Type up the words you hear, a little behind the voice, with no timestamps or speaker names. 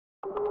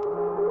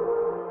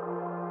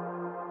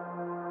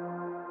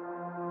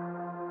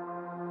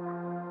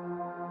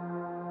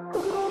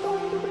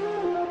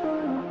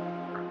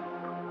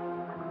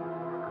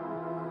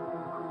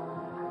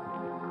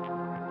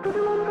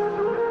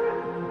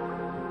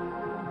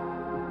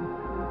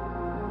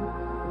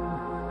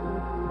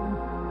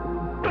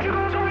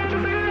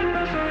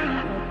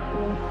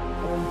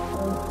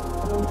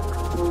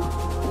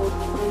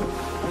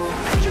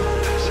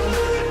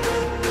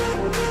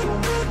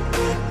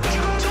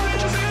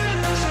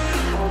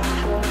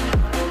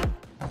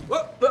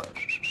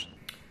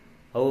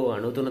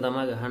93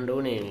 තමයි ගහන්න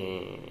ඕනේ මේ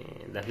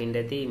දකින්න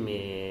ඇති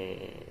මේ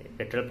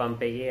පෙට්‍රල්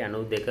පම්ප් එකේ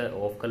 92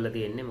 ඕෆ් කරලා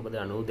තියෙන්නේ. මොකද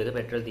 92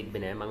 පෙට්‍රල්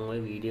තිබ්බේ නෑ. මම ওই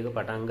වීඩියෝ එක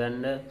පටන්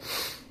ගන්න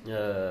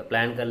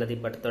ප්ලෑන් කරලා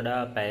තිබ්බට වඩා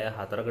පැය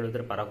 4කට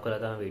විතර පරක්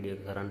කරලා තමයි වීඩියෝ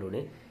එක කරන්න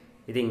උනේ.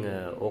 ඉතින්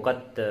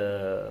ඕකත්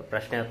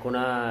ප්‍රශ්නයක්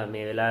වුණා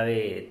මේ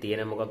වෙලාවේ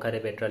තියෙන මොකක් හරි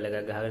පෙට්‍රල්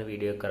එකක් ගහගෙන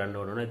වීඩියෝ එක කරන්න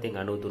ඕන වුණා. ඉතින්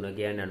 93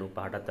 කියන්නේ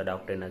 95ටත් වඩා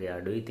ඔක්ටේන්ගේ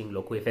අඩුයි. ඉතින්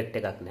ලොකු ඉෆෙක්ට්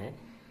එකක් නැහැ.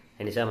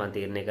 ඒ නිසා මම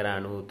තීරණය කරා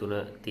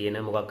 93 තියෙන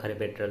මොකක් හරි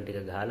පෙට්‍රල්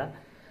ටික ගහලා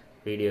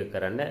වීඩියෝ එක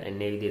කරන්න.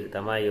 එන්නේ විදිහට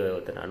තමයි ඔය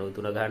උතන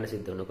 93 ගන්න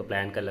සිද්ධ වුණා. ඔක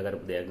ප්ලෑන් කරලා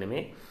කරපු දෙයක්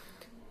නෙමෙයි.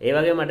 ඒ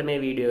වගේම මට මේ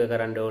වීඩියෝ එක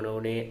කරන්න ඕන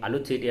උනේ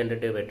අලුත්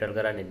CT100 පෙට්‍රල්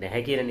කරන්නේ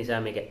නැහැ කියන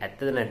නිසා මේක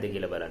ඇත්තද නැද්ද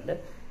කියලා බලන්න.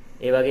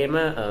 ඒ වගේම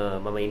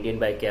මම ඉන්දියන්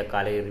බයික් එකක්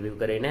කාලේ රිවිව්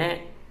කරේ නැහැ.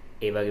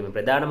 ඒ වගේම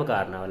ප්‍රධානම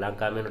කාරණාව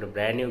ලංකාවේ වෙනකොට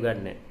බ්‍රෑන්ඩ් නිව්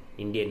ගන්න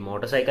ඉන්දියන්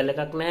මෝටර්සයිකල්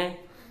එකක් නැහැ.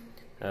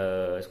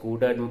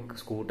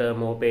 ස්කූටර්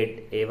මෝපෙඩ්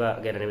ඒවා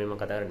ගැන නෙමෙයි මම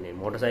කතා කරන්නේ.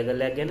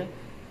 මෝටර්සයිකල් එකක් ගැන.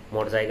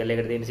 මෝටර්සයිකල්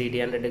එකට තියෙන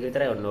CT100 එක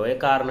විතරයි. ඔන්න ඔය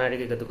කාරණා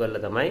ටික එකතු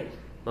කරලා තමයි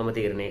මම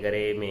තීරණය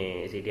කරේ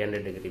මේ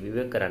CT100 එක රිවිව්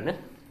එක කරන්න.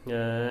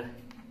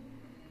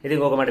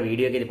 ඉතින් ඕක මට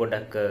වීඩියෝ එකේදී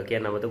පොඩ්ඩක්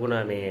කියන්න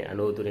අමතකුණා මේ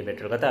 93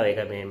 පෙට්‍රල් කතාව.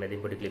 ඒක මේ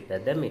මැදින් පොඩි ක්ලිප්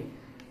එකක් දැම්මේ.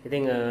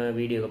 ඉතින්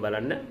වීඩියෝ එක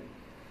බලන්න.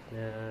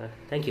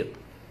 thank you.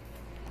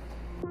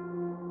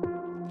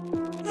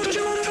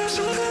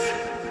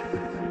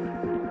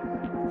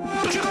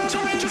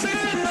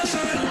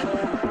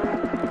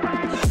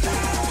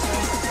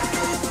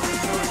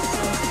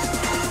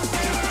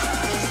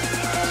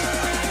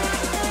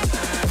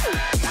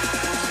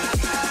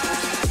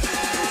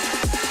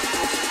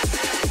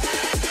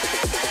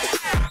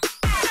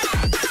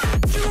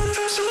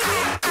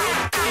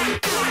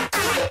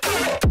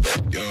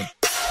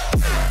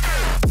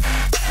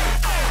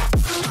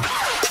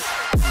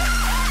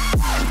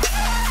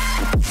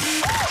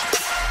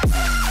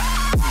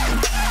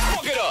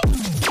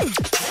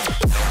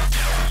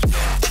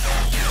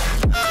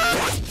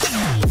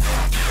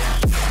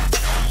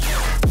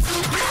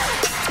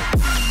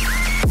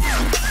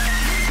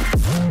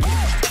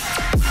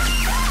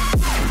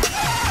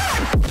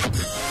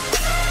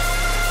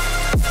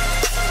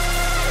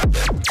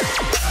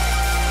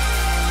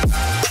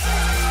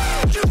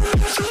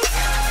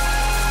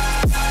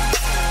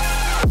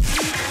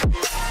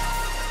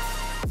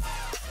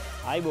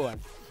 අයිබෝවන්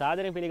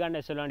සාදරයෙන් පිළිගන්න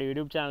SLවන්ඩි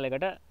YouTube channel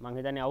එකට. මම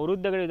හිතන්නේ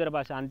අවුරුද්දකට විතර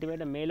පස්සේ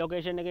අන්තිමට මේ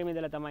ලොකේෂන් එකේ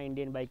ඉඳලා තමයි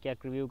ඉන්දියන් බයික්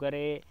එකක් රිවිව්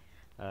කරේ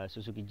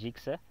Suzuki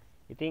Gix.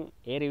 ඉතින්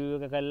ඒ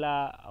රිවිව් එක කළා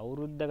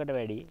අවුරුද්දකට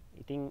වැඩි.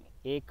 ඉතින්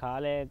ඒ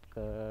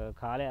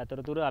කාලය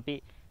අතරතුර අපි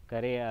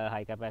කරේ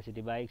high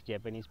capacity bikes,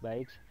 Japanese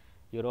bikes,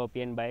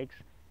 European bikes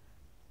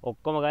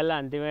ඔක්කොම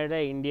ගල්ලා අන්තිමට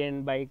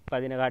ඉන්දියන් බයික්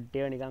පදින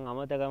කට්ටියව නිකන්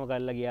අමතකම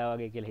කරලා ගියා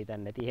වගේ කියලා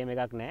හිතන්න ඇති. එහෙම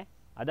එකක් නැහැ.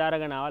 අද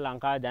අරගෙන ආවා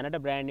ලංකාවේ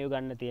දැනට බ්‍රෑන්ඩ් නිව්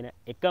ගන්න තියෙන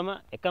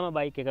එකම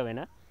බයික් එක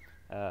වෙන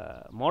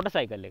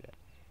මෝටර්සයිකල් එක.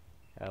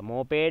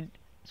 මෝපෙඩ්,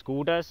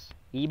 ස්කූටර්ස්,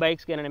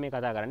 e-බයික්ස් ගැන නෙමෙයි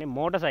කතා කරන්නේ.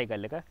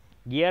 මෝටර්සයිකල් එක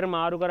ගියර්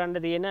මාරු කරන්න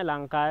තියෙන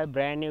ලංකාවේ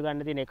බ්‍රෑන්ඩ් නිව්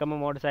ගන්න තියෙන එකම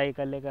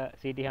මෝටර්සයිකල් එක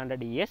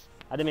CT100 ES.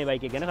 අද මේ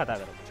බයික් එක ගැන කතා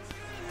කරමු.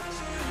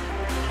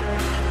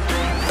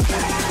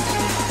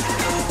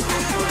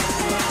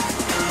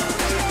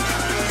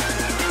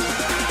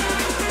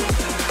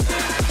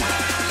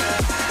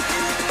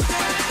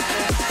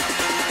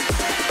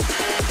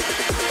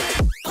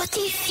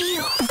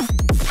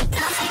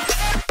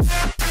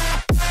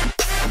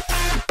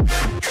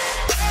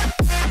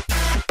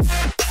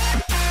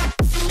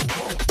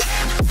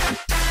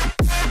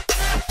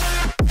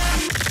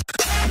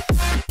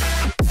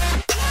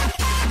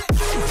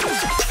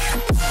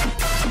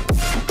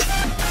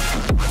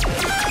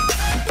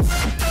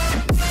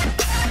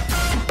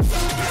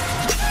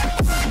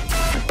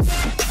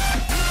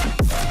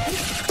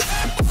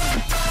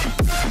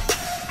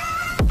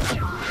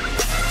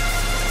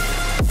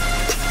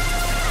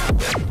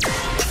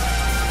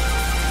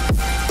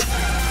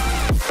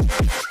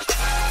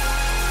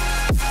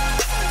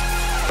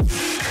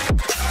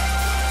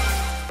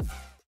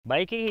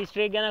 බයික් එකේ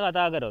හිස්ටරි ගැන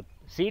කතා කරොත්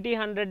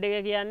CT100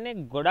 එක කියන්නේ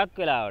ගොඩක්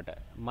වෙලාවට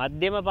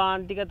මධ්‍යම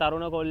පාන්තික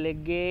තරුණ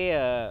කොල්ලෙක්ගේ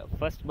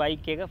ෆස්ට්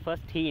බයික් එක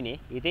ෆස්ට් හීනේ.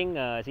 ඉතින්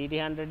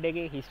CT100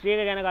 එකේ හිස්ටරි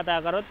එක ගැන කතා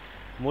කරොත්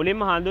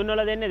මුලින්ම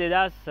හඳුන්වලා දෙන්නේ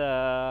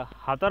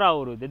 2004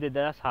 අවුරුද්දේ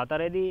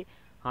 2004 දී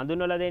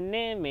හඳුන්වලා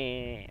දෙන්නේ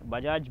මේ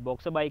Bajaj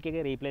boxer බයික්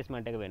එකේ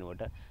රීප්ලේස්මන්ට් එක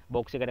වෙනුවට.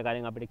 box එකට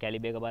කලින් අපිට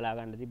කැලිබර් එක බලා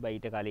ගන්න තිබ්බා.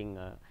 ඊට කලින්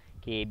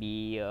KB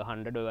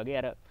 100 වගේ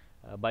අර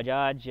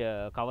Bajaj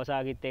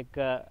කවසාගිත් එක්ක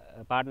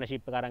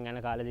පාර්ට්නර්ෂිප් එක අරන් යන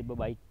කාලේ තිබ්බ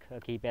බයික්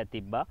කීපයක්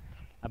තිබ්බා.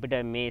 අපිට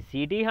මේ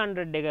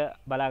CT100 එක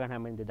බලා ගන්න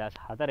හැමෙන්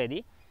 2004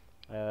 දී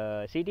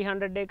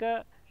CT100 එක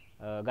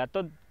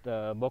ගත්තොත්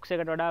බොක්ස්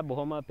එකට වඩා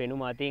බොහොම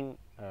පෙනුම අතින්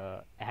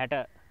ඇහැට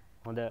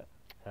හොඳ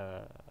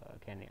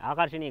කියන්නේ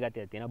ආකර්ෂණීය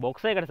ගතියක් තියෙනවා.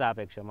 බොක්ස් එකට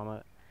සාපේක්ෂව මම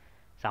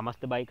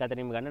සමස්ත බයික්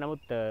අතරින්ම ගන්න.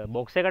 නමුත්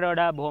බොක්ස් එකට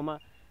වඩා බොහොම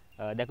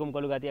දැකුම්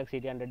කොළු ගතියක්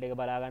CT100 එක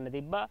බලා ගන්න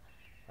තිබ්බා.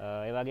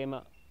 ඒ වගේම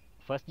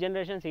ෆස්ට්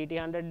ජෙනරේෂන්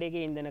CT100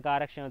 එකේ ඉන්ධන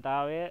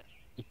කාර්යක්ෂමතාවය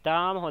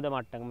ඉතාම හොඳ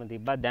මට්ටමක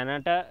තිබ්බා.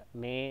 දැනට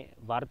මේ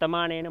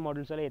වර්තමානයේ එන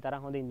මොඩල්ස් වල ඒ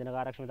තරම් හොඳ ඉන්ධන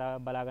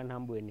කාර්යක්ෂමතාවයක් බලා ගන්න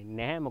හම්බ වෙන්නේ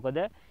නැහැ. මොකද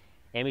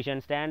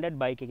එමිෂන් ස්ටෑන්ඩඩ්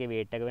බයික් එකේ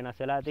වේට් එක වෙනස්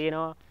වෙලා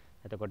තියෙනවා.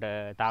 එතකොට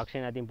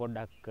තාක්ෂණය අතින්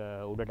පොඩ්ඩක්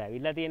උඩට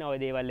ඇවිල්ලා තියෙනවා ওই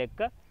දේවල් එක්ක.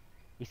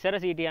 ඉස්සර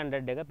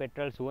CT100 එක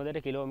පෙට්‍රල්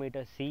සුවඳට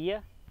කිලෝමීටර් 100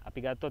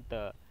 අපි ගත්තොත්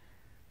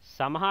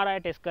සමහර අය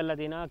ටෙස්ට් කරලා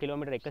තියෙනවා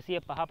කිලෝමීටර්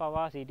 105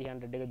 පවා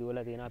CT100 එක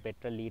දුවලා තියෙනවා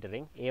පෙට්‍රල්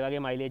ලීටරෙන්. ඒ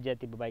වගේ මයිලේජ්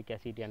එකක් තිබ්බ බයික්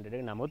එක CT100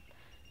 එක. නමුත්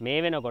මේ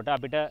වෙනකොට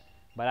අපිට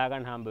බලා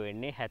ගන්න හම්බ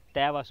වෙන්නේ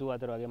 70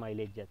 84 වගේ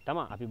මයිලේජ් එකක්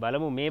තමයි. අපි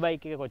බලමු මේ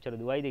බයික් එක කොච්චර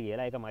දුවයිද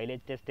කියලා. ඒක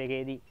මයිලේජ් ටෙස්ට්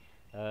එකේදී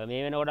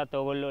මේ වෙනකොටත්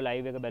ඕගොල්ලෝ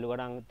ලයිව් එක බැලුවා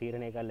නම්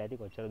තීරණය කරලා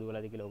ඇති කොච්චර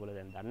දුවලාද කියලා ඕගොල්ලෝ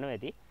දැන් දන්නවා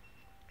ඇති.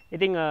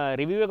 ඉතින්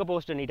රිවිව් එක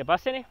පෝස්ට් කරන ඊට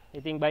පස්සේනේ.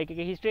 ඉතින් බයික්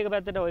එකේ හිස්ටරි එක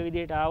පැත්තට ওই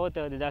විදිහට ආවොත්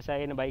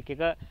 2006 එන බයික්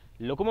එක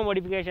ලොකුම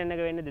මොඩිෆිකේෂන්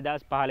එක වෙන්නේ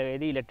 2015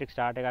 දී ඉලෙක්ට්‍රික්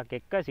ස්ටාර්ට් එකක්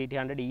එක්ක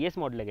CT100 ES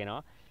මොඩල් එක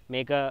එනවා.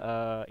 මේක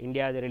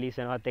ඉන්දියාවේ රිලීස්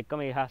වෙනවත්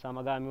එක්කම එහා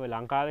සමගාමීව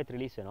ලංකාවෙත්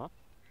රිලීස් වෙනවා.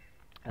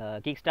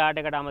 කික් ස්ටාර්ට්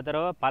එකට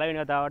අමතරව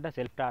පළවෙනි වතාවට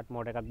සෙල්ෆ් ස්ටාර්ට්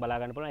මෝඩ් එකක් බලා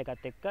ගන්න පුළුවන්.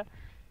 ඒකත් එක්ක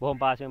බොහොම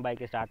පාස්වෙන්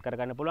බයික් එක ස්ටාර්ට් කර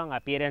ගන්න පුළුවන්.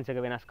 අපියරන්ස් එක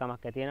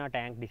වෙනස්කමක් ඇති වෙනවා.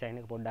 ටැන්ක්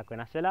ඩිසයින් එක පොඩ්ඩක්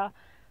වෙනස් වෙලා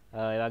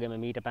ඒ වගේම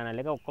මීටර් පැනල්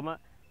එක ඔක්කොම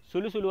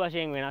සුළු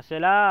වශයෙන් වෙනස්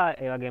වෙලා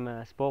ඒ වගේම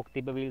ස්පෝක්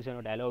තිබ්බ වීල්ස්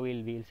වෙනකොට ඇලෝ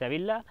වීල්ස්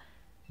ඇවිල්ලා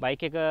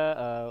බයික් එක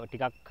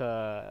ටිකක්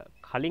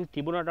කලින්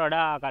තිබුණට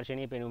වඩා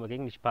ආකර්ශනීය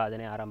පෙනුමකින්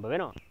නිෂ්පාදනය ආරම්භ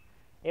වෙනවා.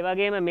 ඒ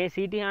වගේම මේ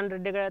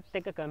CT100 එකත්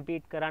එක්ක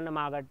කම්පීට් කරන්න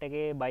මාකට්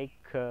එකේ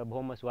බයික්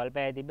බොහොම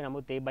ස්වල්පයි තිබ්බේ.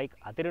 නමුත් ඒ බයික්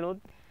අතරිනුත්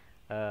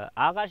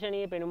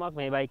ආකර්ශනීය පෙනුමක්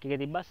මේ බයික්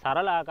එකේ තිබ්බා.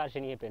 සරල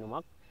ආකර්ශනීය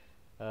පෙනුමක්.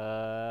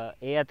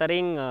 ඒ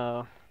අතරින්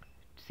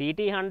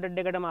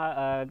CT100 එකටම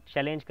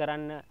චැලෙන්ජ්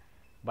කරන්න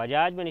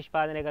බජාජ්ම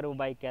නිෂ්පාදනය කරපු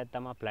බයික් එකක්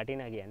තමයි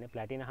ප්ලැටිනා කියන්නේ.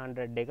 ප්ලැටිනා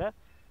 100 එක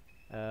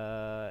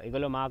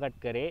ඒගොල්ලෝ මාකට්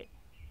කරේ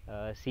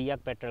 100ක්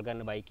පෙට්‍රල්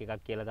ගන්න බයික්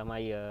එකක් කියලා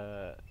තමයි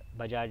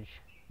බජාජ්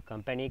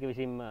කම්පැනි එක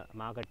විසින්ම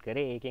මාකට්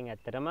කරේ. ඒකෙන්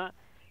ඇත්තටම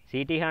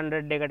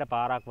CT100 එකට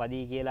පාරක්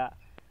වදී කියලා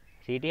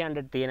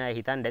CT100 තියෙන අය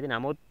හිතන්න ඇති.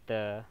 නමුත්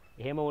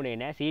එහෙම වුණේ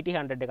නැහැ.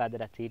 CT100 එක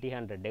අදටත්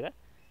CT100 එක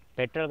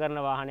පෙට්‍රල්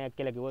කරන වාහනයක්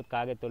කියලා කිව්වොත්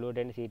කාගෙත්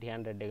ඔලුවට එන්නේ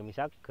CT100 එක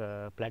මිසක්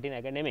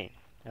ප්ලැටිනා එක නෙමෙයි.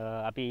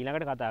 අපි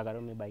ඊළඟට කතා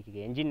කරමු මේ බයික්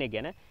එකේ එන්ජින් එක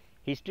ගැන.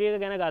 හිස්ට්‍රි එක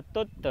ගැන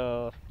ගත්තොත්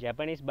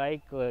ජැපනිස්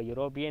බයික්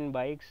යුරෝපියන්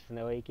බයික්ස්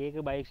එක එක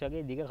බයික්ස්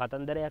වගේ දිග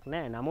කතන්දරයක්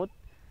නැහැ. නමුත්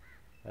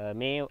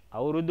මේ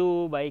අවුරුදු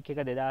බයික්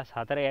එක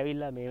 2004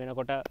 ඇවිල්ලා මේ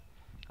වෙනකොට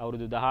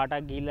අවුරුදු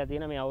 18ක් ගිහිල්ලා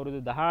තියෙන. මේ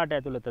අවුරුදු 18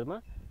 ඇතුළතම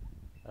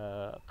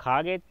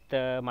කාගෙත්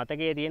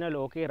මතකයේ තියෙන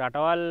ලෝකේ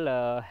රටවල්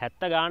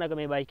 70 ගානක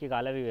මේ බයික් එක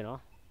අලෙවි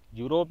වෙනවා.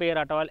 යුරෝපයේ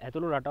රටවල්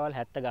ඇතුළු රටවල්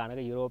 70 ගානක.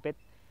 යුරෝපෙත්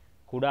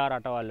කුඩා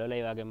රටවල් වල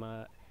ඒ වගේම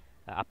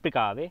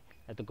අප්‍රිකාවේ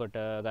එතකොට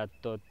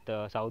ගත්තොත්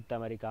සවුත්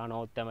ඇමරිකා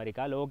නෝර්ත්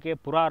ඇමරිකා ලෝකයේ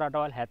පුරා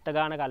රටවල් 70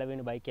 ගානක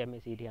අලෙවින බයික් එකක්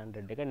මේ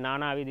CT100 එක.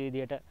 නානා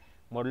විදිහට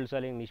මොඩල්ස්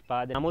වලින්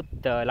නිෂ්පාදනය. නමුත්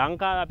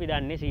ලංකාවේ අපි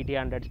දන්නේ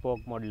CT100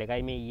 ස්පෝක් මොඩල්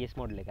එකයි මේ ES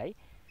මොඩල් එකයි.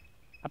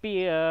 අපි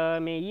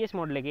මේ ES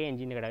මොඩල් එකේ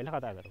එන්ජින් එකට ආවිල්ලා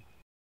කතා කරමු.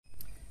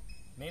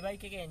 මේ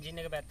බයික් එකේ එන්ජින්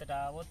එක පැත්තට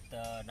ආවොත්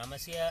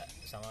 900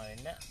 සම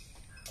වෙන්න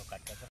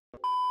ඔකට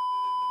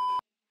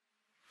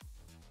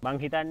මං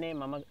හිතන්නේ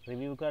මම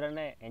රිවිව් කරන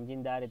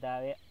එන්ජින්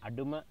ධාරිතාවයේ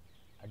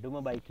අඩුම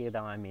බයික් එක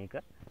තමයි මේක.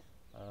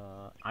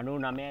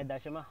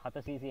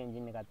 99.7 cc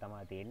එන්ජින් එකක්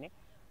තමයි තියෙන්නේ.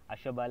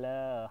 අශ්ව බල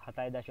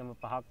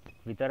 7.5ක්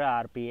විතර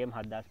RPM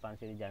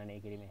 7500 ජනනය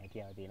කිරීමේ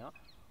හැකියාව තියෙනවා.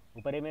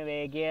 උපරිම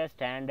වේගය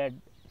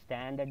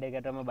ස්ටෑන්ඩඩ්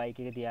එකටම බයික්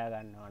එක තියා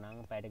ගන්නවා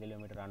නම් පැයට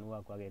කිලෝමීටර්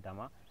 90ක් වගේ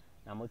තමයි.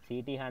 නමුත්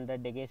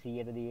CT100 එකේ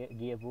 100ට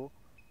ගියපු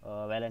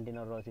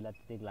වැලන්ටිනෝ රෝසිලත්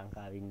ඉතින්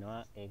ලංකාවේ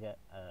ඉන්නවා. ඒක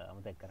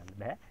අමතක කරන්න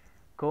බෑ.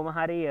 කොහොම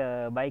හරි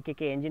බයික්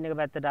එකේ එන්ජින් එක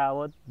පැත්තට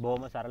ආවොත්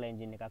බොහොම සරල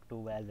එන්ජින් එකක්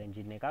 2 valve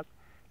එන්ජින් එකක්.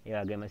 ඒ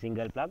වගේම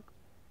සිංගල් ප්ලග්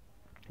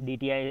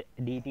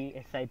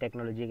DTSI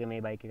ටෙක්නොලොජි එක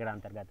මේ බයික් එකට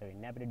අන්තර්ගත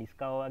වෙන්නේ. අපිට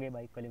ඩිස්කවර් වගේ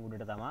බයික් වලින්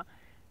උඩට තමයි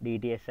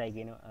DTSI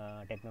කියන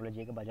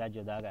ටෙක්නොලොජි එක බජාජ්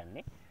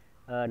යොදාගන්නේ.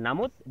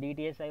 නමුත්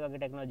DTSI වගේ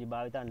ටෙක්නොලොජි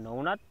භාවිත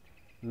නොවුනත්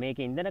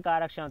මේකේ ඉන්ධන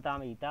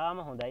කාර්යක්ෂමතාවම ඉතාම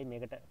හොඳයි.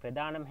 මේකට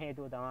ප්‍රධානම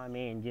හේතුව තමයි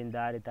මේ එන්ජින්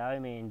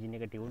ධාරිතාවය. මේ එන්ජින්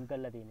එක ටියුන්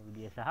කරලා තියෙන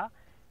විදිය සහ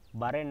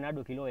බරෙන්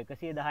අඩු කිලෝ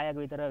 110ක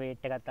විතර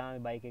වේට් එකක් තමයි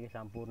බයික් එකේ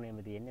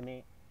සම්පූර්ණයෙන්ම තියෙන්නේ.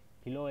 මේ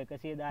කිලෝ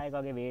 110ක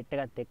වගේ වේට්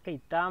එකත් එක්ක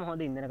ඉතාම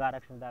හොඳ ඉන්ධන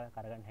කාර්යක්ෂමතාවයක්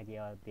කරගන්න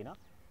හැකියාවක් තියෙනවා.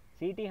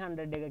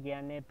 CT100 එක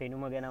කියන්නේ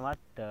පෙනුම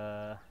ගැනවත්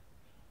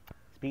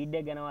ස්පීඩ්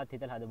එක ගැනවත්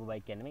හිතලා හදපු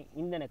බයික් කියන්නේ මේ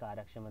ඉන්ධන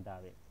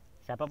කාර්යක්ෂමතාවය.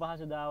 සැප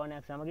පහසු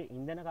ධාවනයක් සමග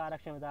ඉන්ධන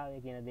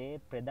කාර්යක්ෂමතාවය කියන දේ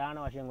ප්‍රධාන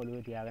වශයෙන්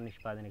ඔළුවේ තියාගෙන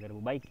නිෂ්පාදනය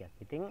කරපු බයික් එකක්.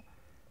 ඉතින්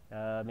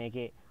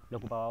මේකේ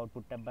ලොකු පවර්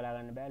අවුට්පුට් එකක් බලා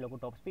ගන්න බෑ, ලොකු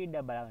টොප් ස්පීඩ්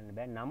එකක් බලා ගන්න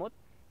බෑ. නමුත්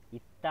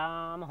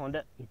ඉතාම හොඳ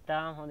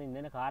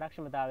ඉන්ධන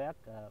කාර්යක්ෂමතාවයක්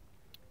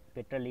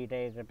පෙට්‍රල් ලීටර්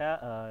එකකට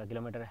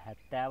කිලෝමීටර්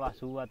 70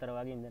 84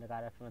 වගේ ඉන්ධන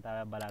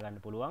කාර්යක්ෂමතාවයක් බලා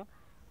ගන්න පුළුවන්.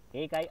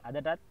 ඒකයි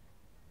අදටත්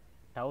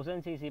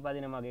 1000cc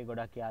පදින මගේ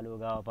ගොඩක් යාළුවෝ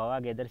ගාව පවා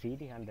ගෙදර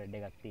CT100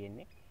 එකක්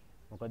තියෙන්නේ.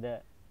 මොකද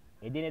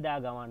එදිනෙදා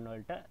ගමන්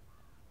වලට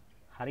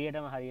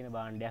හරියටම හරියන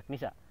භාණ්ඩයක්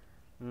නිසා.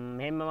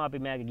 මෙහෙමම අපි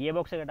මේකේ ගියර්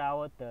බොක්ස් එකට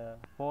ආවොත්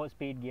 4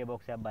 ස්පීඩ් ගියර්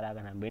බොක්ස් එකක් බලා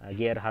ගන්න හම්බෙන්නේ.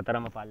 ගියර්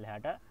 4ම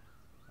පල්ලෙහාට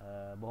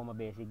බොහොම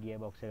බේසික් ගියර්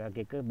බොක්ස් එකක්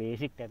එක්ක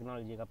බේසික්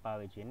ටෙක්නොලොජි එකක්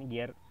පාවිච්චි වෙන්නේ.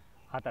 ගියර්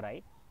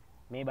 4යි.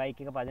 මේ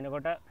බයික් එක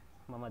පදිනකොට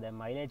මම දැන්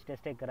මයිලේජ්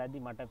ටෙස්ට් එක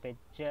කරද්දි මට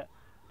පෙච්ච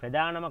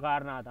ප්‍රධානම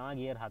කාරණාව තමයි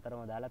ගියර්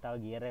 4ම දාලා තව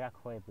ගියර් එකක්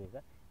හොයපු එක.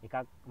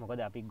 එකක් මොකද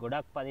අපි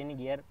ගොඩක් පදින්නේ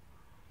ගියර්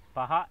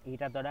 5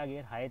 ඊටත් වඩා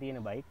ගියර් 6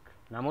 තියෙන බයික්.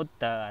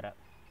 නමුත් අර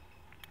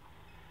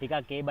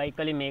ටිකක් ඒ බයික්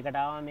වලින් මේකට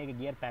ආවම මේක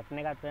ගියර් පැටර්න්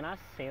එකත්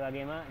වෙනස්. ඒ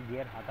වගේම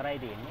ගියර් 4යි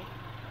තියෙන්නේ.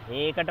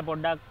 ඒකට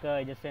පොඩ්ඩක්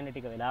ඇඩ්ජස්ට් වෙන්න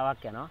ටික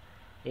වෙලාවක් යනවා.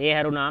 ඒ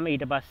හැරුණාම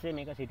ඊට පස්සේ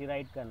මේක සිටි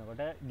රයිඩ්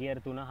කරනකොට ගියර්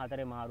 3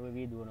 4 මාරු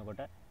වෙවි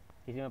දුවනකොට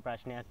කිසිම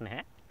ප්‍රශ්නයක්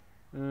නැහැ.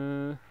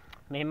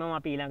 මෙහෙමම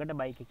අපි ඊළඟට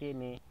බයික් එකේ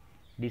මේ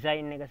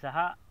ඩිසයින් එක සහ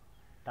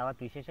තවත්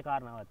විශේෂ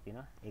කාරණාවක්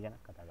තියෙනවා. ඒ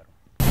ගැන කතා කරමු.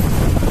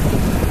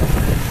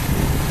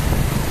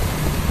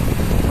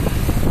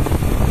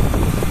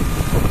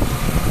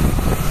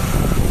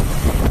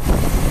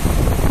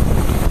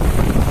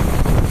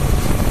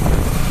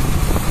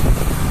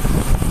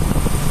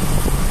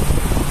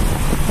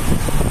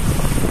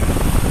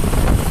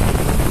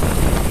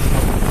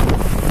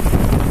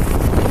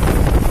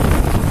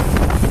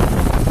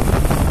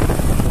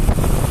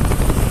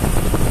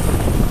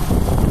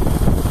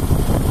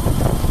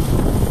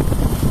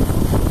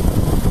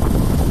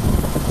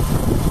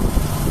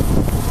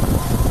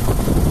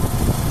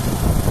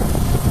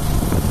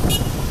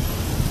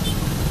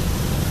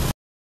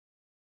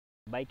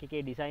 බයික්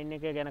එකේ ඩිසයින්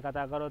එක ගැන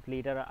කතා කරොත්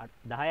ලීටර්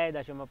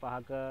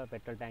 10.5ක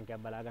පෙට්‍රල්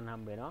ටැංකියක් බලා ගන්න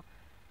හම්බ වෙනවා.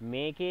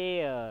 මේකේ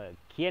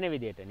කියන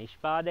විදිහට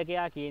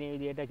නිෂ්පාදකයා කියන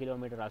විදිහට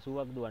කිලෝමීටර්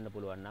 80ක් දුවන්න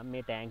පුළුවන් නම්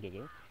මේ ටැංක්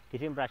එකෙන්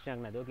කිසිම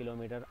ප්‍රශ්නයක් නැතුව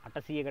කිලෝමීටර්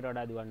 800කට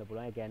වඩා දුවන්න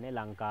පුළුවන්. ඒ කියන්නේ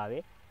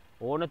ලංකාවේ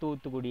ඕන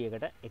තූත්තු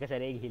කුඩියකට එක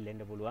සැරේ ගිහිල්ලා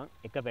එන්න පුළුවන්.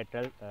 එක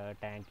පෙට්‍රල්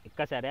ටැංක්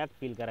එක සැරයක්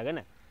ෆිල්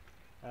කරගෙන.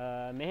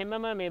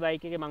 මෙහෙමම මේ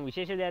බයික් එකේ මම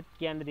විශේෂ දෙයක්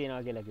කියන්න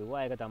තියෙනවා කියලා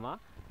කිව්වා. ඒක තමයි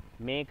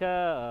මේක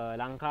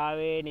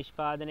ලංකාවේ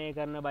නිෂ්පාදනය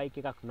කරන බයික්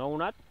එකක්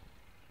නොවුනත්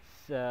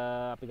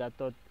අපි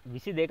ගත්තොත්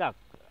 22ක්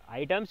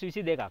අයිටම්ස්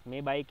 22ක්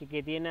මේ බයික්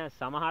එකේ තියෙන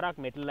සමහරක්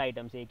මෙටල්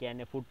අයිටම්ස් ඒ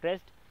කියන්නේ ෆුට්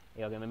රෙස්ට්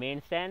ඒ වගේම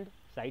මේන් ස්ටෑන්ඩ්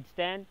සයිඩ්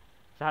ස්ටෑන්ඩ්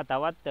සහ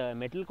තවත්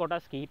මෙටල්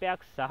කොටස්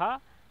කිහිපයක් සහ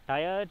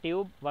ටයර්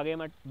ටියුබ්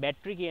වගේම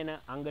බැටරි කියන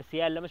අංග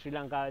සියල්ලම ශ්‍රී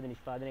ලංකාවේදී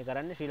නිෂ්පාදනය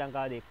කරන්නේ ශ්‍රී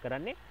ලංකාවේදී එක්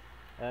කරන්නේ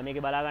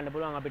මේකේ බලා ගන්න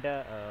පුළුවන් අපිට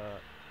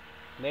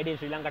මේඩ් ඉන්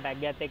ශ්‍රී ලංකා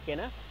ටැග් එකත් එක්ක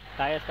එන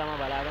ටයර්ස් තමයි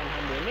බලා ගන්න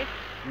හම්බ වෙන්නේ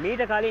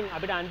මීට කලින්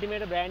අපිට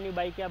අන්තිමේට බ්‍රෑන්ඩ් නිව්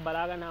බයික් එකක්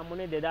බලා ගන්න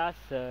හම්බුනේ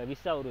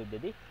 2020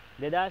 අවුරුද්දේදී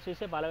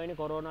 2020 පළවෙනි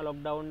කොරෝනා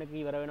ලොක්ඩවුන් එක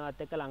ඉවර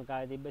වෙනවත් එක්ක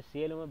ලංකාවේ තිබ්බ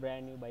සියලුම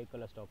බ්‍රෑන්ඩ් නිව් බයික්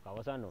වල ස්ටොක්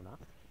අවසන් වුණා.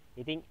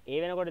 ඉතින් ඒ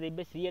වෙනකොට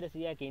තිබ්බේ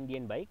 100%ක්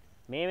ඉන්දියන් බයික්.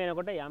 මේ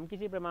වෙනකොට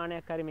යම්කිසි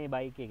ප්‍රමාණයක් හරි මේ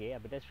බයික් එකේ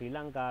අපිට ශ්‍රී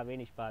ලංකාවේ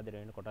නිෂ්පාදනය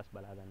වෙන කොටස්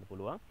බලා ගන්න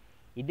පුළුවන්.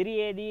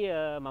 ඉදිරියේදී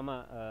මම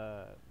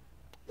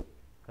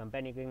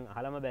කම්පැනි එකෙන්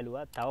අහලම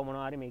බැලුවා තව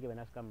මොනවා හරි මේකේ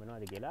වෙනස්කම්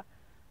වෙනවද කියලා.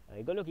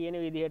 ඒගොල්ලෝ කියන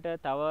විදිහට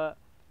තව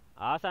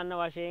ආසන්න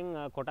වශයෙන්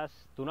කොටස්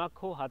 3ක්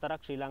හෝ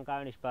 4ක් ශ්‍රී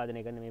ලංකාවේ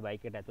නිෂ්පාදනය කරන මේ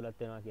බයික් එකට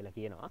ඇතුළත් වෙනවා කියලා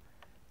කියනවා.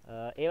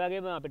 ඒ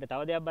වගේම අපිට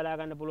තව දෙයක් බලා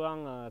ගන්න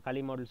පුළුවන්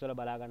කලින් මොඩල්ස් වල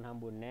බලා ගන්න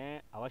හම්බුන්නේ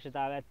නැහැ.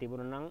 අවශ්‍යතාවයක්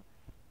තිබුණා නම්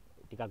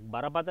ටිකක්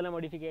බරපතල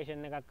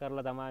මොඩිෆිකේෂන් එකක්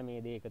කරලා තමයි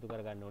මේ දේ එකතු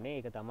කරගන්න ඕනේ.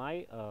 ඒක තමයි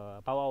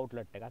පවර්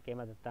අවුට්ලට් එකක්.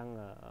 එහෙම නැත්නම්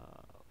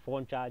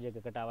ෆෝන් charge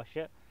එකකට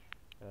අවශ්‍ය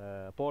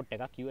පෝට්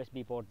එකක් USB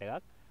පෝට්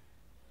එකක්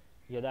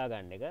යොදා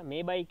ගන්න එක.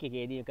 මේ බයික්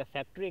එකේදී එක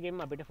ෆැක්ටරි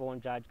එකෙන්ම අපිට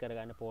ෆෝන් charge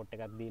කරගන්න පෝට්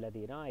එකක් දීලා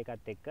තියෙනවා.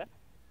 ඒකත් එක්ක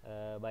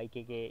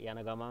බයික් එකේ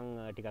යන ගමන්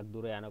ටිකක්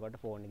දුර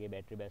යනකොට ෆෝන් එකේ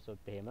බැටරි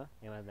බැස්සොත් එහෙම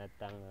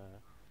නැත්නම්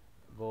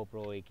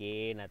GoPro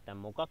එකේ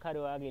නැත්නම් මොකක් හරි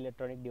ඔයාගේ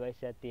ඉලෙක්ට්‍රොනික ඩිවයිස්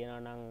එකක්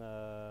තියෙනවා නම්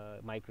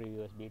micro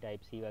USB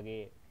type C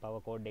වගේ power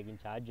cord එකකින්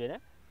charge වෙන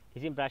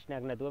කිසිම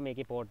ප්‍රශ්නයක් නැතුව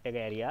මේකේ port එක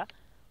ඇරියා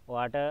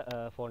ඔයාට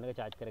ෆෝන් එක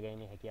charge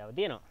කරගැනීමේ හැකියාව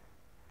තියෙනවා.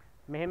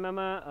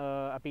 මෙහෙමම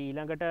අපි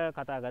ඊළඟට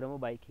කතා කරමු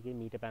බයික් එකේ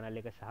මීටර්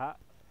පැනල් එක සහ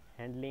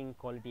handling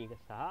quality එක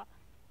සහ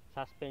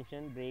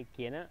suspension brake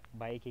කියන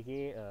බයික්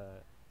එකේ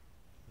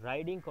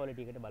riding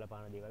quality එකට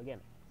බලපාන දේවල්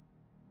ගැන.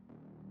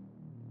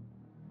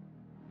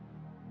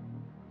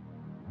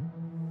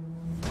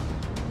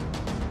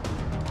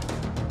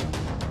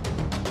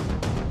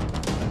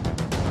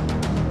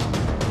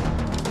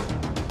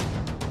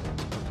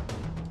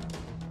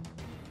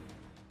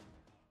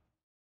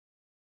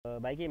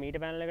 බයිකේ මීටර්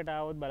පැනල් එකට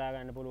ආවොත් බලා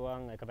ගන්න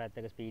පුළුවන් එක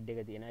පැත්තක ස්පීඩ් එක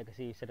තියෙන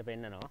 120ට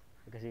පෙන්නනවා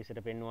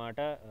 120ට පෙන්නුවාට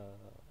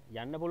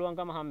යන්න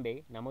පුළුවන්කම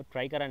හම්බෙයි. නමුත්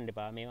try කරන්න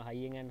එපා. මේවා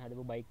හයියෙන් යන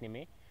හදපු බයික්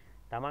නෙමෙයි.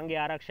 තමන්ගේ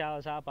ආරක්ෂාව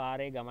සහ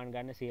පාරේ ගමන්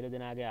ගන්න සියලු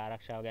දෙනාගේ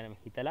ආරක්ෂාව ගැන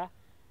හිතලා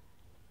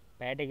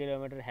පැයට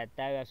කිලෝමීටර්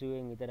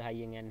 70-80න් විතර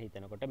හයියෙන් යන්න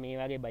හිතනකොට මේ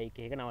වගේ බයික්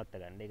එකක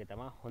නවත්ත ගන්න. ඒක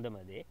තමයි හොඳම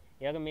දේ.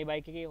 ඒ වගේම මේ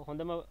බයික් එකේ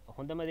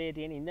හොඳම දේ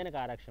තියෙන ඉන්ධන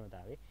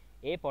කාර්යක්ෂමතාවය.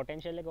 ඒ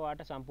පොටෙන්ෂල් එක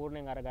ඔයාට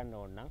සම්පූර්ණයෙන් අරගන්න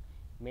ඕන නම්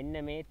මෙන්න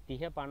මේ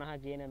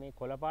 30-50 කියන මේ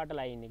කොළපාට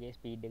ලයින් එකේ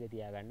ස්පීඩ් එක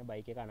තියාගන්න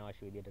බයික් එක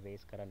අනවශ්‍ය විදිහට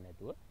රේස් කරන්න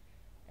නැතුව.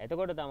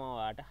 එතකොට තමයි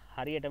ඔයාට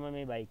හරියටම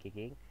මේ බයික්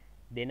එකෙන්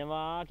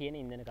දෙනවා කියන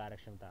ඉන්ධන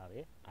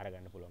කාර්යක්ෂමතාවය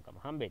අරගන්න පුළුවන්කම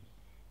හම්බෙන්නේ.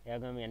 ඒ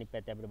වගේම අනිත්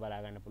පැත්තේ අපිට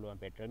බලා ගන්න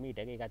පුළුවන් පෙට්‍රල්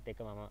මීටර් එක. ඒකත්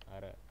එක්ක මම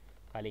අර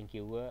කලින්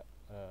කිව්ව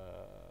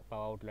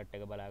පවර් අවුට්ලට්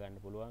එක බලා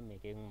ගන්න පුළුවන්.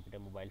 මේකෙන්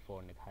අපිට මොබයිල්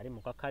ෆෝන් එක හරි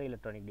මොකක් හරි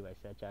ඉලෙක්ට්‍රොනික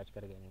ඩිවයිස් එක charge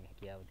කරගන්න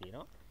හැකියාව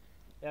තියෙනවා.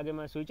 ඒ වගේම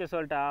ස්විචස්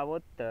වලට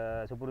ආවොත්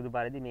සුපුරුදු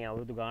පරිදි මේ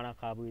අවුරුදු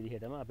ගාණක් ආපු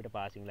විදිහටම අපිට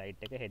පාසින්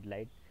ලයිට් එක, හෙඩ්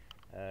ලයිට්,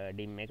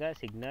 ඩිම් එක,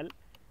 සිග්නල්,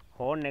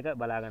 හෝන් එක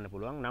බලා ගන්න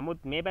පුළුවන්.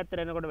 නමුත් මේ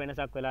පැත්තට එනකොට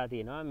වෙනසක් වෙලා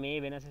තියෙනවා. මේ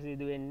වෙනස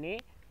සිදු වෙන්නේ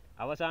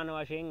අවසාන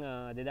වශයෙන්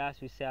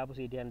 2020 ආපු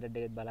CT100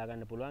 එකත් බලා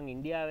ගන්න පුළුවන්.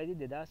 ඉන්දියාවේදී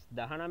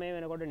 2019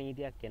 වෙනකොට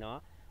නීතියක්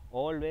එනවා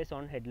always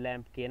on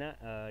headlamp කියන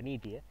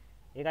නීතිය.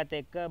 ඒකත්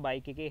එක්ක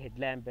බයික් එකේ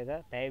හෙඩ්ලැම්ප් එක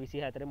පැය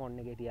 24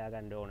 මොන් එකේ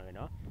තියාගන්න ඕන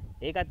වෙනවා.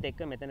 ඒකත්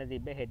එක්ක මෙතන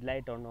තිබ්බ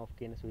හෙඩ්ලයිට් on off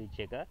කියන ස්විච්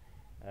එක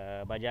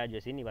බජාජ්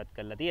විසින් ඉවත්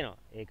කරලා තියෙනවා.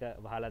 ඒක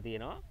වහලා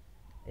තියෙනවා.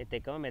 ඒත්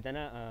එක්කම මෙතන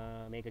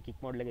මේක කික්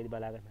මොඩල් එකේදී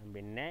බලා ගන්න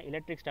හම්බෙන්නේ නැහැ.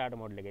 ඉලෙක්ට්‍රික් ස්ටාර්ටර්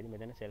මොඩල් එකේදී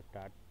මෙතන සෙල්ෆ්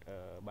ස්ටාර්ට්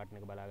බටන්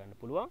එක බලා ගන්න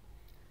පුළුවන්.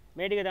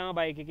 මේ ටික තමයි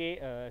බයික් එකේ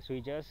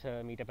ස්විචර්ස්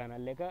මීටර්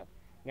පැනල් එක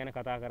ගැන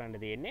කතා කරන්න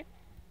තියෙන්නේ.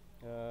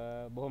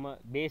 බොහොම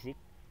බේසික්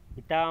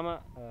ඉතාම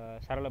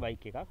සරල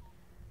බයික් එකක්.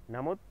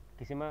 නමුත්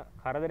කිසිම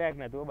කරදරයක්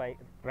නැතුව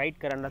රයිඩ්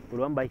කරන්නත්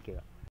පුළුවන් බයික් එකක්.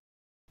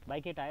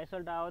 බයික් එකේ ටයර්ස්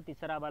වලට આવොත්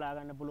ඉස්සරහා බලා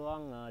ගන්න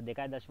පුළුවන්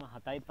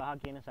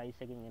 2.75 කියන සයිස්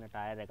එකකින් එන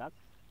ටයර් එකක්.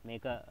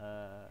 මේක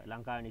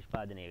ලංකාවේ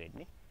නිෂ්පාදනය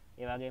වෙන්නේ.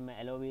 ඒ වගේම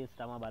ඇලෝ වීල්ස්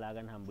තමයි බලා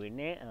ගන්න හම්බ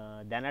වෙන්නේ.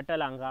 දැනට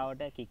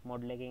ලංකාවට කික්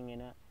මොඩල් එකකින්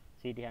එන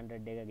CT100 එක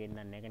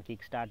ගෙන්නන්නේ නැහැ. කියන්නේ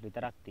කික් ස්ටාර්ට්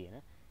විතරක් තියෙන.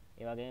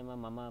 ඒ වගේම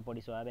මම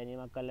පොඩි සොයා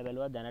බැලීමක් කරලා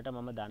බැලුවා. දැනට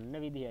මම දන්න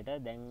විදිහට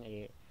දැන්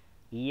ඒ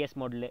ES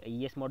මොඩල්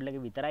එක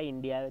විතරයි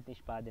ඉන්දියාවේ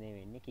නිෂ්පාදනය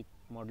වෙන්නේ. කික්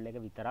මොඩල් එක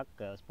විතරක්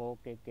ස්පෝක්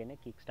එක කියන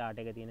කික් ස්ටාර්ට්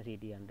එක තියෙන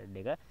CT100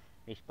 එක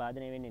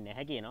නිෂ්පාදනය වෙන්නේ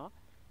නැහැ කියනවා.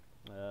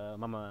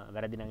 මම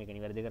වැරදි නම් ඒක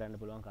නිවැරදි කරන්න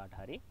පුළුවන් කාට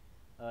හරි.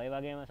 ඒ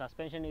වගේම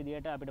සස්පෙන්ෂන්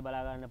විදියට අපිට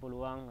බලා ගන්න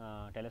පුළුවන්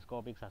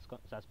ටෙලස්කෝපික්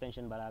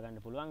සස්පෙන්ෂන් බලා ගන්න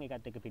පුළුවන්.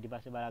 ඒකත් එක්ක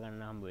පිටිපස්සේ බලා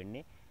ගන්න හම්බ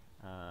වෙන්නේ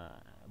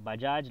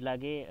බජාජ්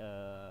ලගේ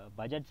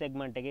බජට්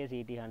සෙග්මන්ට් එකේ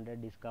CT100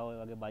 ඩිස්කවර්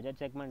වගේ බජට්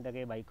සෙග්මන්ට්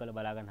එකේ බයික් වල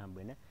බලා ගන්න හම්බ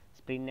වෙන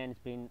ස්ප්‍රින් ඇන්ඩ්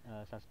ස්ප්‍රින්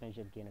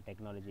සස්පෙන්ෂන් කියන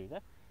ටෙක්නොලොජි එක.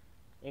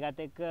 ඒකත්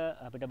එක්ක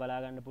අපිට බලා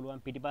ගන්න පුළුවන්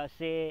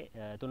පිටිපස්සේ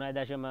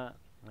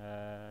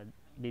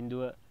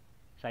 3.0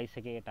 සයිස්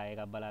එකේ ටයර්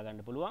එකක් බලා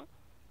ගන්න පුළුවන්.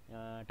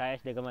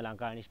 ටයර්ස් දෙකම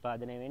ලංකාවේ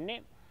නිෂ්පාදනය වෙන්නේ.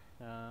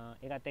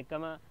 ඒකත්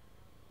එක්කම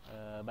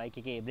බයික්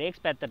එකේ බ්‍රේක්ස්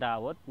පැත්තට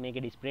ආවොත්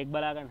මේකේ ඩිස්ක් බ්‍රේක්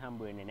බලා ගන්න හම්බ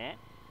වෙන්නේ නැහැ.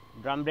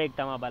 ඩ්‍රම් බ්‍රේක්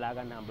තමයි බලා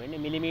ගන්න හම්බ වෙන්නේ.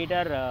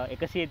 මිලිමීටර්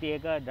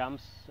 130ක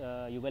ඩ්‍රම්ස්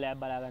යුගලයක්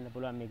බලා ගන්න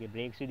පුළුවන් මේකේ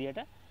බ්‍රේක්ස් විදියට.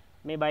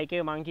 මේ බයික්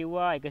එක මං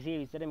කිව්වා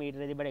 120ට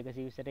මීටර තිබ්බට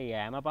 120ට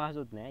යෑම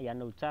පහසුත් නෑ.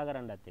 යන්න උත්සාහ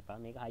කරන්නත් එපා.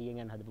 මේක හයියෙන්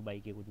යන හදපු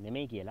බයික් එකකුත්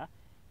නෙමෙයි කියලා.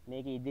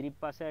 මේක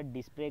ඉදිරිපස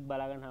ඩිස්ක් බ්‍රේක්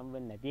බලා ගන්න හම්බ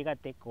වෙන්නේ නැති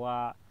එකත් එක්ක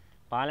ඔයා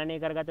පාලනය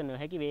කරගත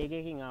නොහැකි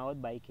වේගයකින් ආවොත්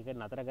බයික් එක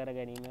නතර කර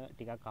ගැනීම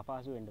ටිකක්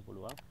අපහසු වෙන්න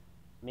පුළුවන්.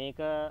 මේක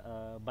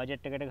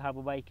බජට් එකට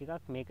ගහපු බයික්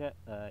එකක්. මේක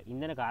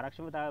ඉන්ධන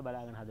කාර්යක්ෂමතාවය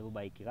බලාගෙන හදපු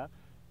බයික් එකක්.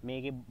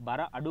 මේකේ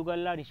බර අඩු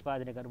කරලා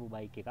නිෂ්පාදනය කරපු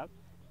බයික් එකක්.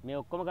 මේ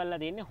ඔක්කොම කරලා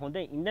තියෙන්නේ හොඳ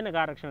ඉන්ධන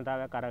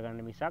කාර්යක්ෂමතාවයක්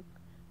අරගන්න මිසක්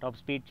ටොප්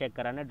ස්පීඩ් චෙක්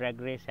කරන්න ඩ්‍රැග්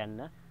රේස් යන්න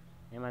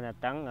එහෙම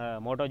නැත්නම්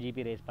මොටෝ GP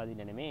රේස්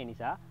පදින්න නෙමෙයි. ඒ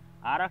නිසා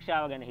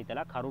ආරක්ෂාව ගැන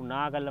හිතලා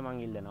කරුණාකරලා මං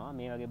ඉල්ලනවා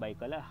මේ වගේ බයික්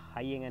වල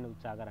හයියෙන් යන්න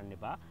උත්සාහ කරන්න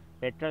එපා.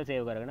 පෙට්‍රල්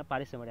සේව් කරගෙන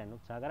පරිස්සමට යන්න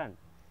උත්සාහ කරන්න.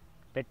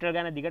 පෙට්‍රල්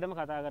ගැන දිගටම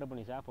කතා කරපු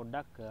නිසා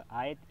පොඩ්ඩක්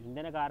ආයෙත්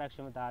ඉන්ධන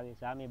කාර්යක්ෂමතාවය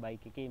නිසා මේ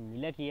බයික් එකේ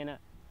මිල කියන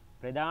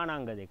ප්‍රධාන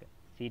අංග දෙක.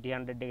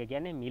 CT100 එක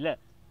කියන්නේ මිල.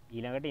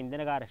 ඊළඟට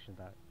ඉන්ධන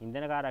කාර්යක්ෂමතාවය.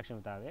 ඉන්ධන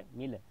කාර්යක්ෂමතාවය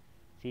මිල.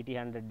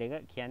 CT100 එක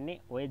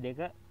කියන්නේ ওই දෙක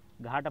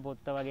ගහට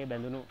පොත්ත වගේ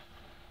බැඳුණු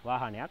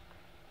වාහනයක්.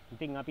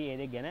 ඉතින් අපි ඒ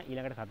දෙක ගැන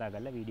ඊළඟට කතා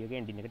කරලා වීඩියෝ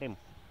එකේ එන්ඩින් එකට එමු.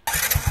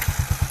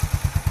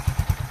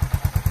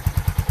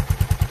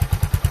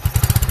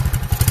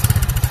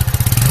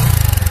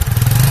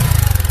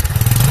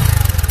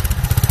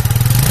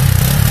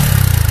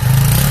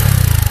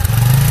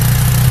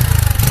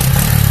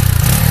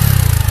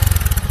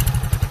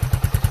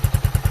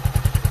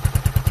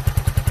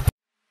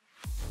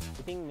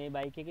 මේ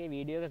බයික් එකේ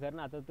වීඩියෝ එක කරන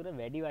අතරතුර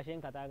වැඩි වශයෙන්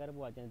කතා කරපු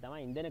වචන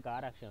තමයි ඉන්ධන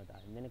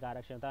කාර්යක්ෂමතාවය. ඉන්ධන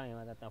කාර්යක්ෂමතාවය එහෙම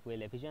නැත්නම්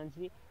fuel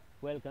efficiency,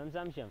 fuel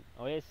consumption.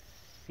 ඔය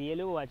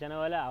සියලු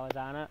වචනවල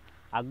අවසාන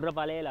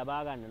අග්‍රඵලය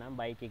ලබා ගන්න නම්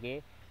බයික් එකේ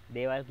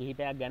දේවල්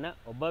කිහිපයක් ගැන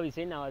ඔබ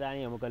විසින් අවධානය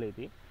යොමු කළ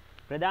යුතුයි.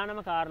 ප්‍රධානම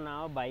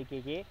කාරණාව බයික්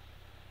එකේ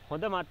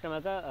හොඳ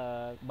මට්ටමක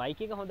බයික්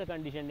එක හොඳ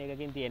කන්ඩිෂන්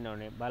එකකින් තියෙන්න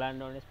ඕනේ.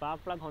 බලන්න ඕනේ ස්පාර්ක්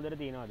ප්ලග් හොඳට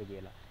තියෙනවද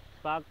කියලා.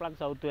 ස්පාර්ක් ප්ලග්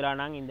සවුත් වෙලා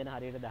නම් ඉන්ධන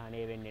හරියට දහනය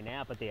වෙන්නේ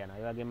නැහැ අපතේ යනවා.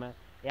 ඒ වගේම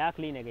එයා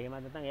ක්ලීන් එක එහෙම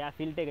නැත්නම් එයා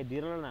ෆිල්ටර් එක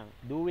දිරලා නම්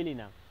දූවිලි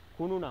නම්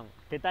කුණු නම්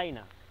තෙතයි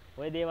නම්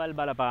ඔය දේවල්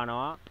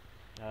බලපානවා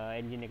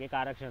එන්ජින් එකේ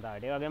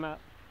කාර්යක්ෂමතාවයට. ඒ වගේම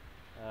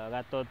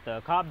ගත්තොත්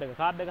කාබ් එක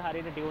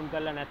හරියට ටියුන්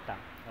කරලා නැත්නම්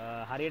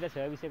හරියට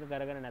සර්විස් එක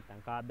කරගෙන නැත්නම්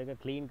කාබ් එක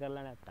ක්ලීන්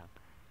කරලා නැත්නම්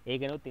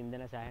ඒකනොත්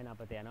ඉන්ධන සෑහෙන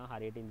අපතේ යනවා.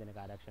 හරියට ඉන්ධන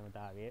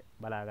කාර්යක්ෂමතාවය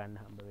බලා ගන්න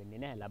හම්බ වෙන්නේ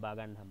නැහැ, ලබා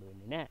ගන්න හම්බ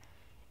වෙන්නේ නැහැ.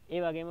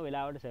 ඒ වගේම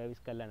වෙලාවට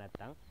සර්විස් කරලා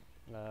නැත්නම්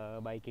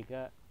බයික් එක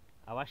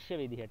අවශ්‍ය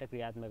විදිහට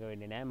ක්‍රියාත්මක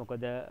වෙන්නේ නැහැ.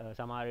 මොකද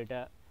සමහර විට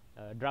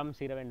ඩ්‍රම්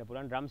සිර වෙන්න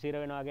පුළුවන්. ඩ්‍රම් සිර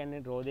වෙනවා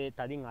කියන්නේ රෝදේ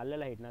තදින්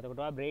අල්ලලා හිටින. එතකොට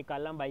ඔයා බ්‍රේක්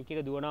අල්ලන් බයික් එක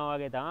දුවනවා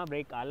වගේ තමයි.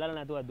 බ්‍රේක් අල්ලලා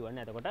නැතුව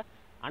දුවන්නේ. එතකොට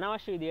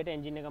අනවශ්‍ය විදිහට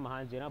එන්ජින් එක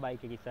මහන්සි වෙනවා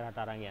බයික් එක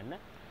ඉස්සරහට අරන් යන්න.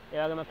 ඒ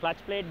වගේම ක්ලච්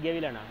ප්ලේට්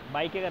ගෙවිලා නම්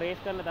බයික් එක රේස්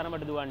කරන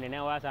තරමට දුවන්නේ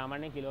නැහැ. ඔයා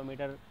සාමාන්‍යයෙන්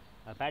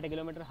පැයට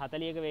කිලෝමීටර්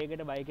 40ක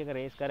වේගයකට බයික් එක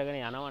රේස් කරගෙන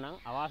යනවා නම්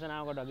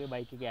අවාසනාවකට වගේ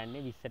බයික් එක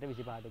යන්නේ 20ට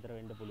 25ට විතර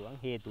වෙන්න පුළුවන්.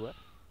 හේතුව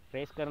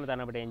රේස් කරන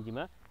තරමට එන්ජිම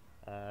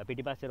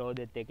පිටිපස්සේ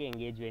රෝදෙත් එක්ක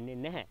එන්ගේජ්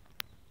වෙන්නේ නැහැ.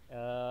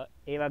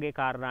 ඒ වගේ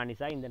කාරණා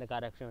නිසා ඉන්ධන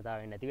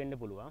කාර්යක්ෂමතාවය නැති වෙන්න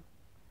පුළුවන්.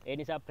 ඒ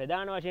නිසා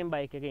ප්‍රධාන වශයෙන්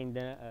බයික් එකේ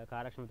ඉන්ධන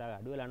කාර්යක්ෂමතාවය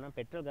අඩු වෙලා නම්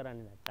පෙට්‍රල්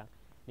කරන්නේ නැත්නම්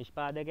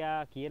නිෂ්පාදකයා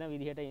කියන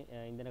විදිහට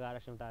ඉන්ධන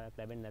කාර්යක්ෂමතාවයක්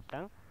ලැබෙන්නේ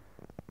නැත්නම්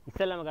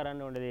ඉස්සෙල්ලාම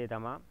කරන්න ඕන දේ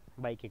තමයි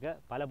බයික් එක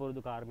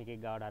පළපුරුදු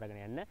කාර්මිකයෙක් ගාවට අරගෙන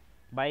යන්න.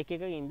 බයික්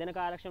එකේ ඉන්ධන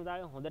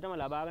කාර්යක්ෂමතාවය හොඳටම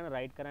ලබාගෙන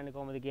රයිඩ් කරන්නේ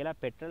කොහොමද කියලා,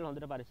 පෙට්‍රල්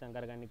හොඳට පරිස්සම්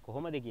කරගන්නේ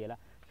කොහොමද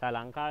කියලා සහ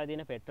ලංකාවේ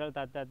තියෙන පෙට්‍රල්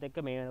තත්ත්වයත්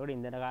එක්ක මේ වෙනකොට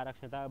ඉන්ධන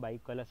කාර්යක්ෂමතාවය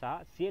බයික් වල සහ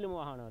සියලුම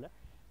වාහනවල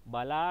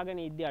බලාගෙන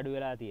ඉද්දි අඩු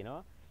වෙලා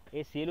තියෙනවා.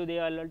 ඒ සියලු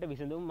දේවල් වලට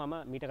විසඳුම් මම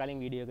මීට කලින්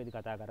වීඩියෝ එකකදී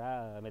කතා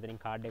කරා. මෙතනින්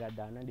කාඩ් එකක්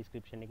දාන්න,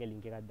 ඩිස්ක්‍රිප්ෂන් එකේ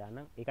ලින්ක් එකක් දාන්න.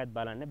 ඒකත්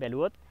බලන්න.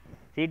 බැලුවොත්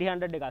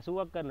CT100 එක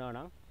 80ක් කරනවා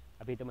නම්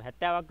අපි හිතමු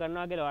 70ක්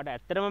කරනවා කියලා ඔයාලට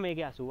ඇත්තටම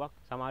මේකේ 80ක්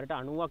සමහරට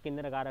 90ක්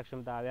ඉන්ධන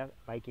කාර්යක්ෂමතාවයක්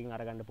බයික් එකෙන්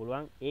අරගන්න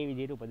පුළුවන් ඒ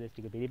විදිහට උපදෙස්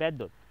ටික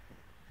පිළිපැද්දොත්.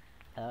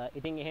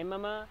 ඉතින්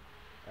එහෙමම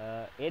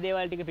ඒ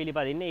දේවල් ටික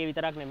පිළිපදින්න ඒ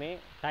විතරක් නෙමේ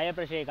ටයර්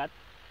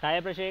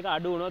ප්‍රෙෂර් එක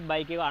අඩු වුණොත්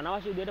බයික් එක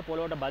අනවශ්‍ය විදිහට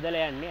පොළොවට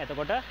බදලා යන්නේ.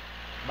 එතකොට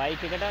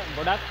බයික් එකට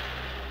ගොඩක්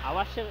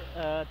අවශ්‍ය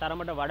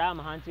තරමට වඩා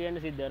මහන්සි වෙන්න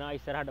සිද්ධ වෙනවා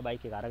ඉස්සරහට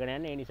බයික් එක අරගෙන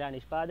යන්න. ඒ නිසා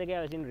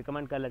නිෂ්පාදකයා විසින්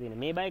රෙකමන්ඩ් කරලා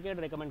තියෙන්නේ මේ බයික්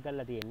එකට රෙකමන්ඩ්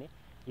කරලා තියෙන්නේ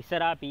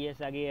ඉස්සරහා PS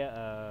අගේ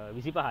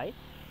 25යි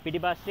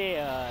පිටිපස්සේ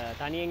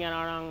තනියෙන්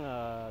යනවා නම්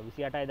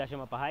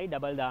 28.5යි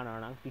ඩබල් දානවා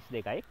නම්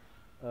 32යි.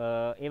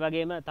 ඒ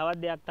වගේම තවත්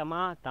දෙයක්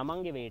තමයි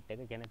තමන්ගේ weight එක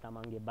කියන්නේ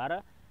තමන්ගේ බර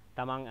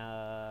තමන්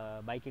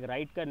බයික් එක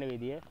රයිඩ් කරන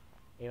විදිය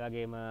ඒ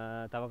වගේම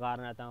තව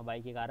කාරණා තමයි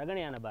බයික් එක අරගෙන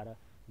යන බර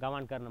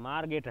ගමන් කරන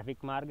මාර්ගය ට්‍රැෆික්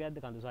මාර්ගයක්ද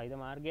කඳු සහිත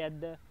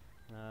මාර්ගයක්ද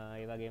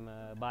ඒ වගේම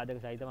බාධක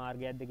සහිත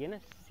මාර්ගයක්ද කියන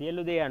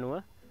සියලු දේ අනුව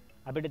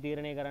අපිට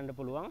තීරණය කරන්න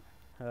පුළුවන්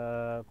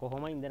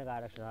කොහොම ඉන්ධන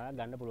කාර්යක්ෂමතාවය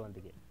ගන්න පුළුවන්ද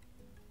කියලා.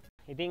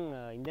 ඉතින්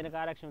ඉන්ධන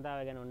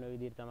කාර්යක්ෂමතාවය ගැන ඔන්න ඔය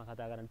විදිහට තමයි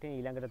කතා කරන්න තියෙන්නේ.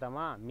 ඊළඟට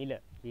තමයි මිල.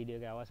 වීඩියෝ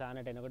එකේ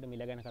අවසානට එනකොට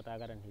මිල ගැන කතා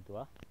කරන්න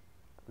හිතුවා.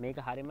 මේක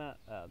හරිම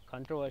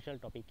controversial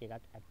topic එකක්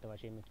ඇත්ත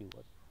වශයෙන්ම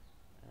කිව්වොත්.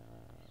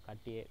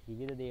 කට්ටිය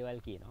විවිධ දේවල්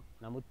කියනවා.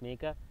 නමුත්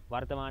මේක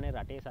වර්තමානයේ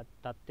රටේ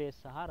තත්ත්වය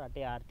සහ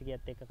රටේ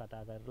ආර්ථිකයත් එක්ක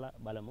කතා කරලා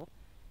බලමු.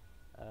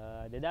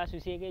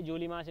 2021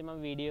 ජූලි මාසේ මම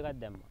වීඩියෝ එකක්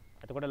දැම්මා.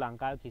 එතකොට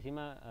ලංකාවේ කිසිම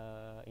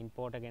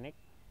ඉම්පෝර්ටර් කෙනෙක්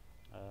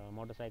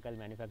මොටර්සයිකල්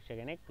මැනුෆැක්චරර්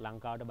කෙනෙක්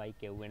ලංකාවට බයික්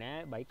එව්වේ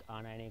නැහැ, බයික්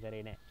ආනයනය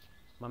කරේ නැහැ.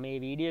 මම මේ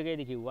වීඩියෝ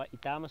එකේදී කිව්වා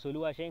ඊටාම සුළු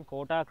වශයෙන්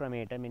කෝටා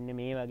ක්‍රමයට මෙන්න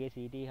මේ වගේ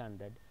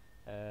CT100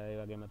 ඒ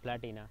වගේම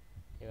ප්ලැටිනා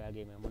ඒ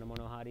වගේම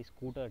මොන හරි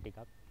ස්කූටර් ටිකක්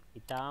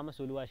ඊටාම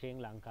සුළු වශයෙන්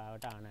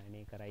ලංකාවට ආනයනය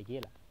කරයි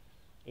කියලා.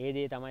 ඒ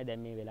දේ තමයි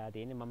දැන් මේ වෙලා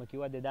තියෙන්නේ. මම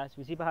කිව්වා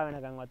 2025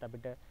 වෙනකන්වත්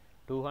අපිට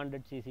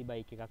 200cc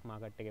බයික් එකක්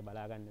මාකට් එකේ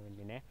බලා ගන්න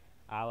වෙන්නේ නැහැ.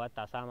 ආවත්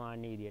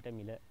අසාමාන්‍ය විදියට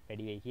මිල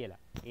වැඩි වෙයි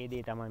කියලා. ඒ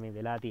දේ තමයි මේ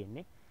වෙලා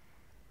තියෙන්නේ.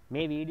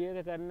 මේ වීඩියෝ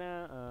එක කරන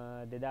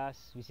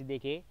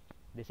 2022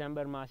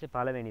 දෙසැම්බර් මාසේ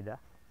 1 වෙනිදා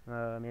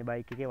මේ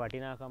බයික් එකේ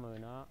වටිනාකම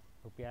වෙනවා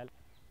රුපියල්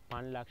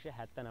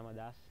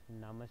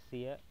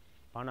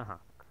 5,79,950ක්.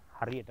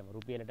 හරියටම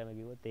රුපියලටම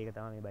කිව්වොත් ඒක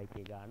තමයි මේ බයික්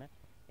එකේ ගාණ.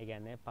 ඒ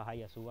කියන්නේ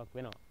 580ක්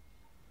වෙනවා.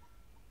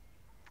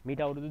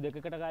 මීට අවුරුදු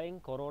දෙකකට කලින්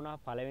කොරෝනා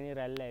පළවෙනි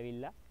රැල්ල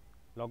ඇවිල්ලා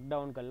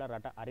ලොක්ඩවුන් කරලා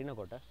රට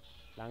අරිනකොට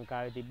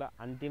ලංකාවේ තිබ්බ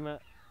අන්තිම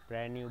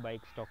brand new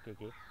bike stock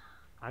එකේ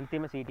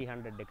අන්තිම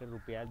CT100 එක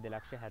රුපියල්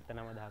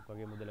 2,79,000ක්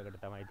වගේ මුදලකට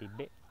තමයි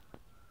තිබ්බේ.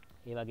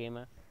 ඒ වගේම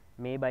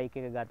මේ බයික්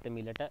එක ගත්ත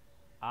මිලට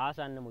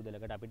ආසන්න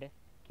මුදලකට අපිට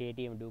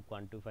KTM Duke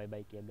 125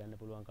 බයික් එකක් ගන්න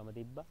පුළුවන්කම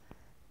තිබ්බා.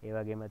 ඒ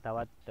වගේම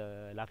තවත්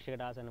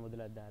ලක්ෂයකට ආසන්න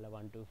මුදලක් දාලා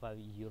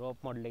 125 යුරෝප්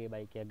මොඩල් එකේ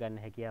බයික් එකක් ගන්න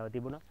හැකියාව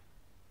තිබුණා.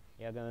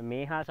 ඒ වගේම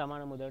මේ හා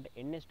සමාන මුදලට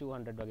NS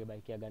 200 වගේ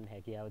බයික් එකක් ගන්න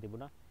හැකියාව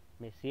තිබුණා.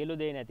 මේ සියලු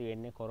දේ නැති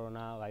වෙන්නේ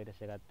කොරෝනා වෛරස්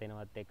එකත්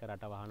එනවත් එක්ක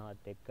රට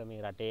වහනවත් එක්ක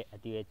මේ රටේ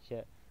ඇතිවෙච්ච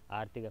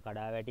ආර්ථික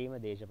කඩාවැටීම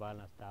දේශපාලන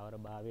අස්ථාවර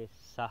භාවය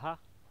සහ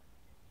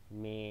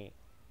මේ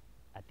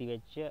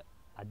ඇතිවෙච්ච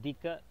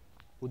අධික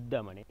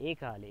උද්දමනය. ඒ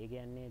කාලේ ඒ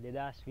කියන්නේ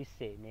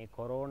 2020 මේ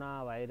කොරෝනා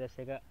වෛරස්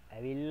එක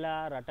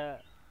ඇවිල්ලා රට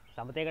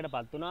සමතේකට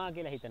පත් වුණා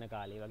කියලා හිතන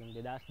කාලේ වගේ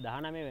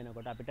 2019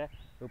 වෙනකොට අපිට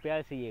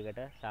රුපියල් 100කට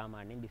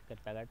සාමාන්‍යයෙන්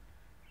බිස්කට් පැකට්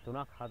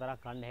 3-4ක්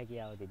කන්න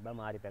හැකියාව තිබ්බා.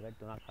 මාරි පැකට්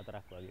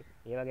 3-4ක් වගේ.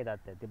 ඒ වගේ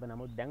තත්ත්වයක් තිබ්බා.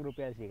 නමුත් දැන්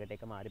රුපියල් 100කට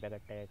එක මාරි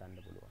පැකට් එකක් කන්න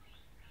පුළුවන්.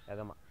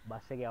 ඒකම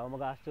බස් එකේ අවම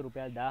ගාස්තු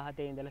රුපියල්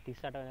 17 ඉඳලා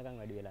 38 වෙනකන්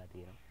වැඩි වෙලා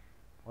තියෙනවා.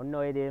 ඔන්න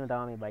ඔය දේම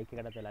තමයි මේ බයික්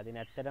එකටත් වෙලා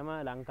තියෙන්නේ. ඇත්තටම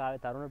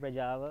ලංකාවේ තරුණ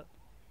ප්‍රජාව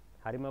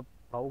හරිම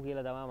පව්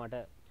කියලා තමයි මට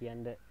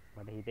කියන්න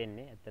මට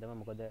හිතෙන්නේ. ඇත්තටම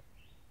මොකද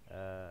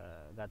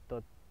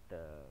ගත්තොත්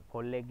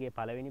කොල්ලෙක්ගේ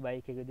පළවෙනි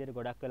බයික් එක විදිහට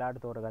ගොඩක්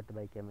වෙලාවට තෝරගත්ත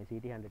බයික් එක මේ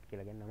CT100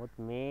 කියලා කියන්නේ. නමුත්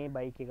මේ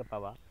බයික් එක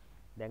පවා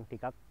දැන්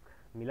ටිකක්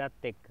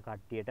මිලත් එක්ක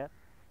කට්ටියට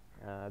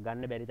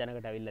ගන්න බැරි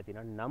තැනකට අවිල්ලා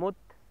තියෙනවා. නමුත්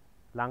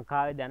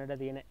ලංකාවේ දැනට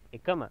තියෙන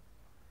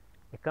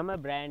එකම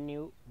brand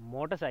new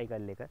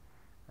motorcycle එක ඒ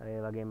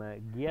වගේම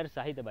ගියර්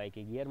සහිත බයික්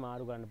එක ගියර්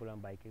මාරු ගන්න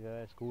පුළුවන් බයික් එක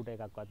ස්කූටර්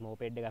එකක්වත්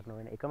මෝපෙඩ් එකක්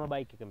නොවන එකම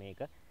බයික් එක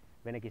මේක.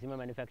 වෙන කිසිම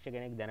මැනුෆැක්චරර්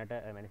කෙනෙක් දැනට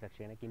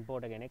මැනුෆැක්චරර් කෙනෙක්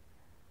ඉම්පෝර්ටර් කෙනෙක්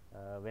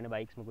වෙන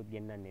බයික්ස් මුකුත්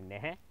ගෙන්නන්නේ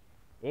නැහැ.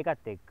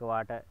 ඒකත් එක්ක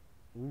වාට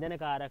ඉන්ධන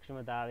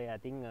කාර්යක්ෂමතාවය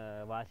අතින්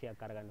වාසියක්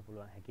අරගන්න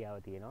පුළුවන් හැකියාව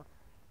තියෙනවා.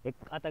 එක්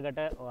අතකට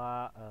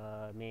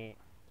මේ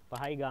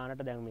 5යි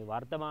ගානට දැන් මේ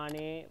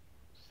වර්තමානයේ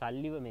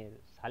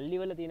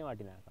සල්ලිවල තියෙන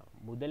වටිනාකම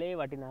මුදලේ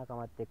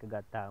වටිනාකමත් එක්ක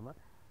ගත්තාම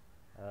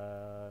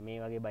මේ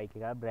වගේ බයික්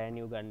එකක් බ්‍රෑන්ඩ්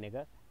නිව් ගන්න එක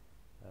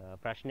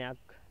ප්‍රශ්නයක්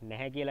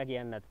නැහැ කියලා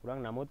කියන්නත්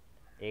පුළුවන්. නමුත්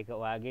ඒක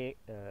ඔයාගේ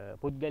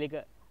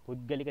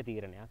පුද්ගලික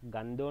තීරණයක්.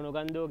 ගන්දෝ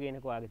නොගන්දෝ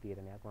කියනක ඔයාගේ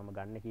තීරණයක්. මම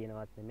ගන්න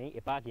කියනවත් නෙමෙයි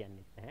එපා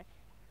කියන්නෙත් නැහැ.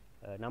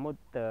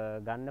 නමුත්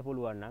ගන්න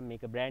පුළුවන් නම්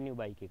මේක බ්‍රෑන්ඩ් නිව්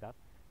බයික් එකක්.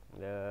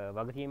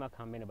 වගකීමක්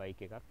හම්බෙන බයික්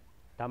එකක්.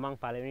 තමන්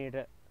පළවෙනියට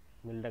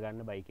මිලට ගන්න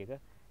බයික් එක.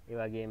 ඒ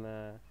වගේම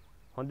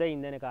හොඳ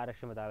ඉන්ධන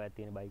කාර්යක්ෂමතාවයක්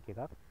තියෙන බයික්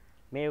එකක්.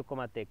 මේ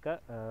ඔක්කොමත් එක්ක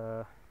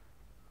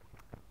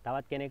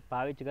තවත් කෙනෙක්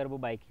පාවිච්චි කරපු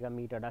බයික් එකක්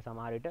මීට වඩා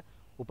සමහර විට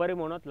උපරිම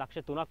වුණොත්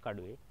ලක්ෂ 3ක්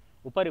අඩුවේ.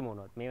 උපරිම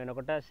වුණොත් මේ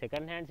වෙනකොට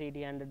සෙකන්ඩ් හෑන්ඩ්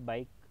CT100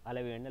 බයික්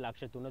අලෙවි වෙන්න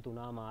ලක්ෂ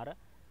 3.3මාර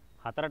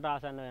 4ට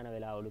ආසන්න යන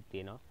වෙලාවලුත්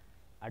තියෙනවා.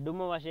 අඩුම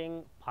වශයෙන්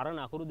පරණ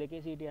අකුරු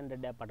දෙකේ CT100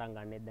 එකක් පටන්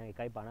ගන්නෙත් දැන්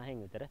 1.50න්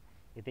විතර.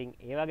 ඉතින්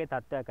ඒ වගේ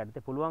තත්ත්වයක්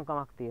යටතේ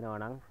පුළුවන්කමක් තියෙනවා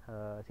නම්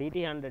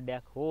CT100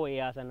 එකක් හෝ ඒ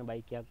ආසන්න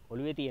බයික් එකක්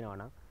ඔළුවේ තියෙනවා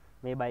නම්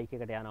මේ බයික්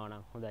එකට යනවා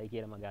නම් හොඳයි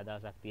කියලා මගේ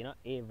අදහසක් තියෙනවා.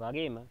 ඒ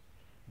වගේම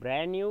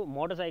brand new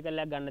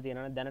motorcycle එකක් ගන්න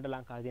තියෙනවා නම් දැනට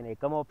ලංකාවේ තියෙන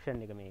එකම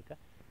option එක මේක.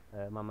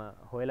 මම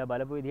හොයලා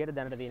බලපු විදිහට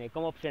දැනට තියෙන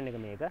එකම option එක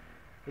මේක.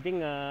 ඉතින්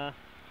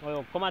ඔය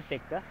ඔක්කොමත්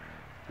එක්ක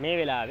මේ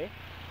වෙලාවේ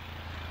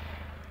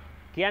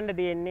කියන්න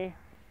තියෙන්නේ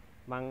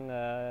මං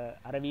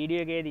අර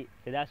වීඩියෝ එකේදී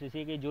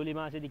 2021 ජූලි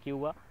මාසෙදී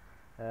කිව්වා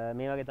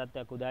මේ වගේ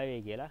තත්ත්වයක් උදා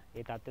වෙයි කියලා.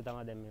 ඒ තත්ත්වය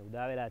තමයි දැන් මේ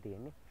උදා වෙලා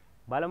තියෙන්නේ.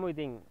 බලමු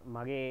ඉතින්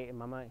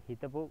මම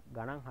හිතපු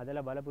ගණන්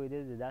හදලා බලපු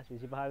විදිහට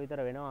 2025 විතර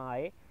වෙනවා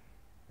ආයේ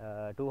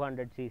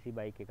 200cc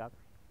බයික් එකක්.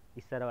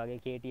 ඉස්සර වගේ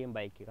KTM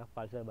බයික් එකක්,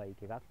 පල්සර් බයික්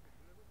එකක්.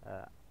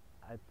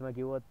 අත්ම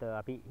කිව්වොත්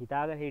අපි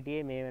හිතාගෙන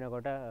හිටියේ මේ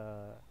වෙනකොට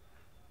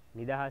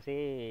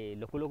නිදහසේ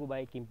ලොකු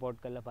බයික් ඉම්පෝර්ට්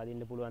කරලා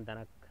පදින්න පුළුවන්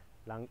තැනක්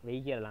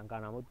වෙයි කියලා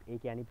ලංකාව. නමුත්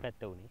ඒකේ අනිත්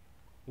පැත්ත උනේ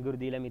ඉඟුරු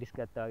දීලා මිරිස්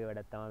ගත්තා වගේ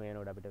වැඩක් තමයි මේ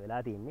වෙනකොට අපිට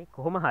වෙලා තියෙන්නේ.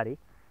 කොහොම හරි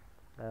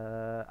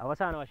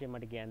අවසාන වශයෙන්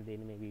මට කියන්න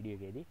තියෙන්නේ මේ වීඩියෝ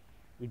එකේදී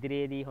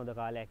ඉදිරියේදී හොඳ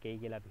කාලයක් එයි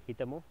කියලා අපි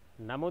හිතමු.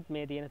 නමුත්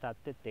මේ තියෙන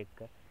තත්ත්වෙත් එක්ක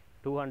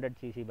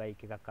 200cc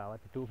බයික් එකක්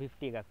ආවත්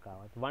 250 එකක්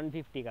ආවත්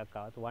 150 එකක්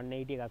ආවත්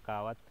 180 එකක්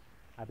ආවත්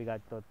අපි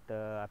ගත්තොත්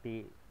අපි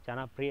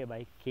ජනප්‍රිය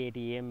bike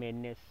KTM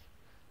NS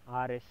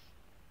RS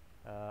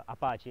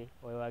Apache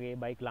ඔය වගේ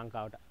බයික්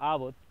ලංකාවට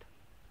ආවොත්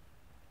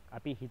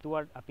අපි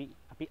හිතුවට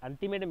අපි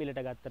අන්තිමේට මිලට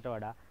ගත්තට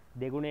වඩා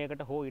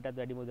දෙගුණයකට හෝ ඊටත්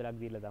වැඩි මුදලක්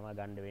දීලා තමයි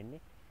ගන්න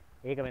වෙන්නේ.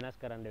 ඒක වෙනස්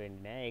කරන්න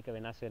වෙන්නේ නැහැ. ඒක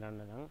වෙනස් වෙනන්න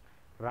නම්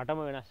රටම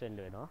වෙනස් වෙන්න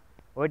වෙනවා.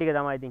 ওই ටික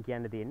තමයි ඉතින්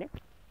කියන්න තියෙන්නේ.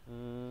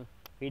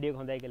 වීඩියෝ එක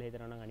හොඳයි කියලා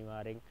හිතනවා නම්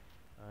අනිවාර්යෙන්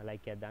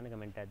ලයික් එකක් දාන්න,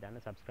 කමෙන්ට් එකක් දාන්න,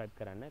 සබ්ස්ක්‍රයිබ්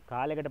කරන්න.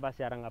 කාලයකට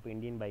පස්සේ අරන් අපි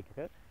ඉන්දියන් බයික්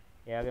එක.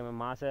 ඒ වගේම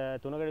මාස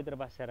 3කට විතර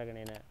පස්සේ අරගෙන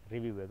එන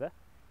රිවිව් එක.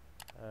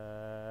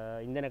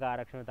 ඉන්ධන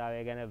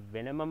කාර්යක්ෂමතාවය ගැන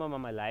වෙනමම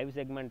මම ලයිව්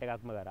සෙග්මන්ට්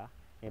එකක්ම කරා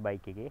මේ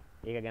බයික් එකේ.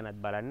 ඒක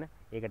ගැනත් බලන්න.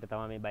 ඒකට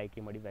තමයි මේ බයික්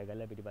එක මොඩිෆයි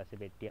කරලා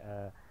පිටිපස්සේ පෙට්ටිය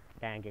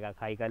ටැංක් එකක්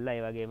හයි කරලා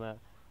ඒ වගේම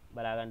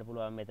බලා ගන්න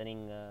පුළුවන් මෙතනින්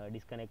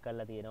ඩිස්කනෙක්ට්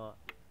කරලා තියෙනවා.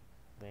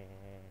 මේ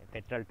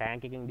පෙට්‍රල්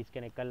ටැංක් එකකින්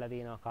ඩිස්කනෙක්ට් කරලා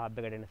තියෙනවා කාබ්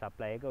එකට එන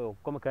සප්ලයි එක.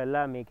 ඔක්කොම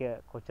කරලා මේක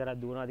කොච්චරක්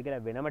දුවනවද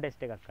කියලා වෙනම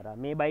ටෙස්ට් එකක් කරා.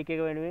 මේ බයික්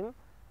එක වෙනුවෙන්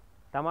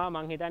තමයි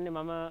මං හිතන්නේ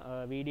මම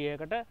වීඩියෝ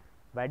එකට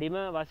වැඩිම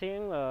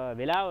වශයෙන්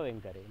වෙලාව වෙන්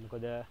කරේ.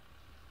 මොකද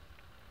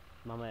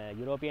මම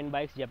European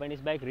bikes,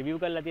 Japanese bike review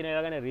කරලා තියෙනවා,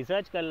 ඒවා ගැන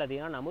රිසර්ච් කරලා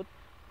තියෙනවා. නමුත්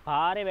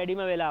පාරේ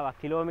වැඩිම වෙලාවක්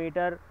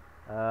කිලෝමීටර්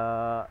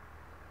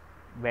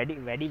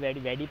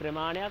වැඩි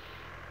ප්‍රමාණයක්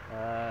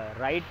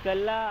රයිඩ්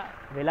කරලා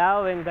වෙලාව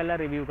වෙන් කරලා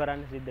රිවිව්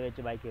කරන්න සිද්ධ වෙච්ච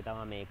බයික් එක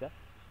තමයි මේක.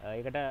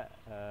 ඒකට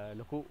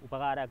ලොකු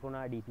උපකාරයක්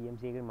වුණා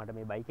DPMC එකෙන් මට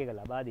මේ බයික් එක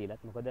ලබා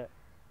දීලත්. මොකද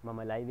මම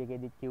ලයිව්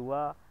එකේදීත්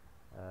කිව්වා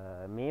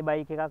මේ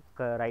බයික්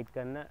එකක් රයිඩ්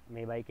කරන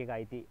මේ බයික් එක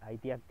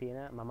අයිතියක් තියෙන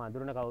මම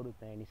අඳුරන කවුරුත්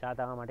නැහැ. නිසා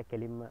තමයි මට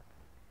කෙලින්ම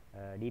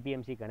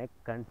DPMC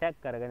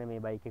කන්ටැක්ට් කරගෙන මේ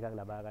බයික් එකක්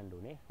ලබා ගන්න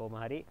උනේ. කොහොම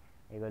හරි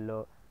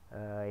ඒගොල්ලෝ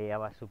ඒ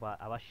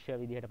අවශ්‍ය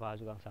විදිහට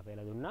පහසුකම්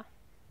සපයලා දුන්නා.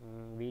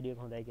 වීඩියෝ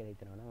එක හොඳයි කියලා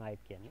හිතනවා නම්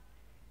ආයෙත් කියන්නේ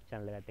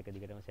channel එකත් එක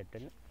දිගටම set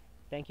වෙන්න.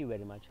 Thank you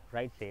very much.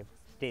 Ride safe,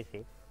 stay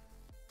safe.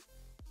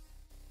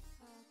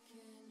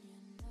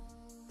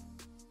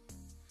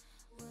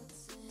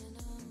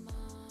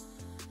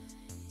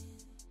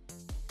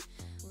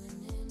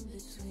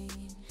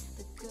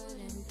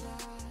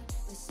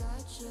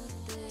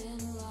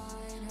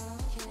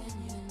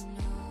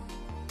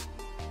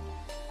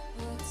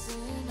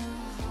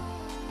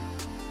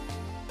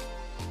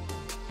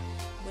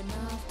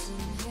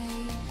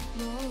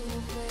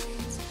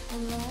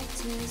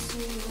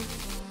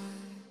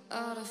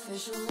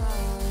 Artificial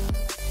love,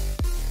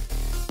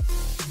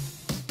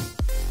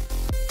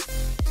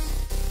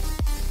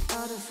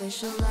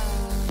 artificial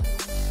love,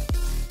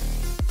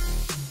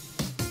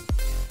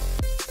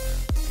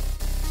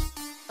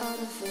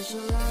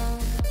 artificial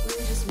love. We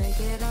just make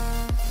it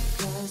up,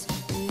 'cause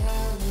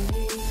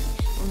reality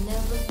will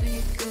never be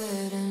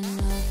good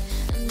enough.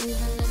 And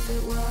even if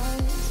it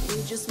was, we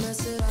just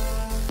mess it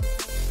up.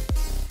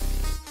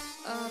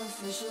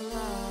 Artificial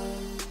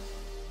love,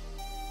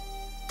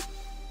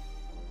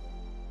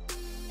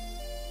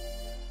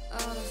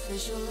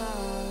 artificial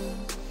love,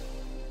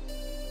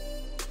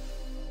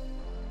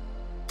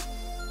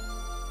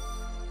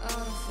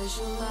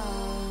 artificial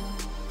love,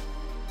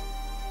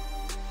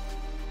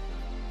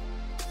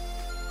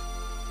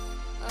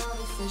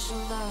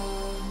 artificial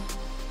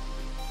love.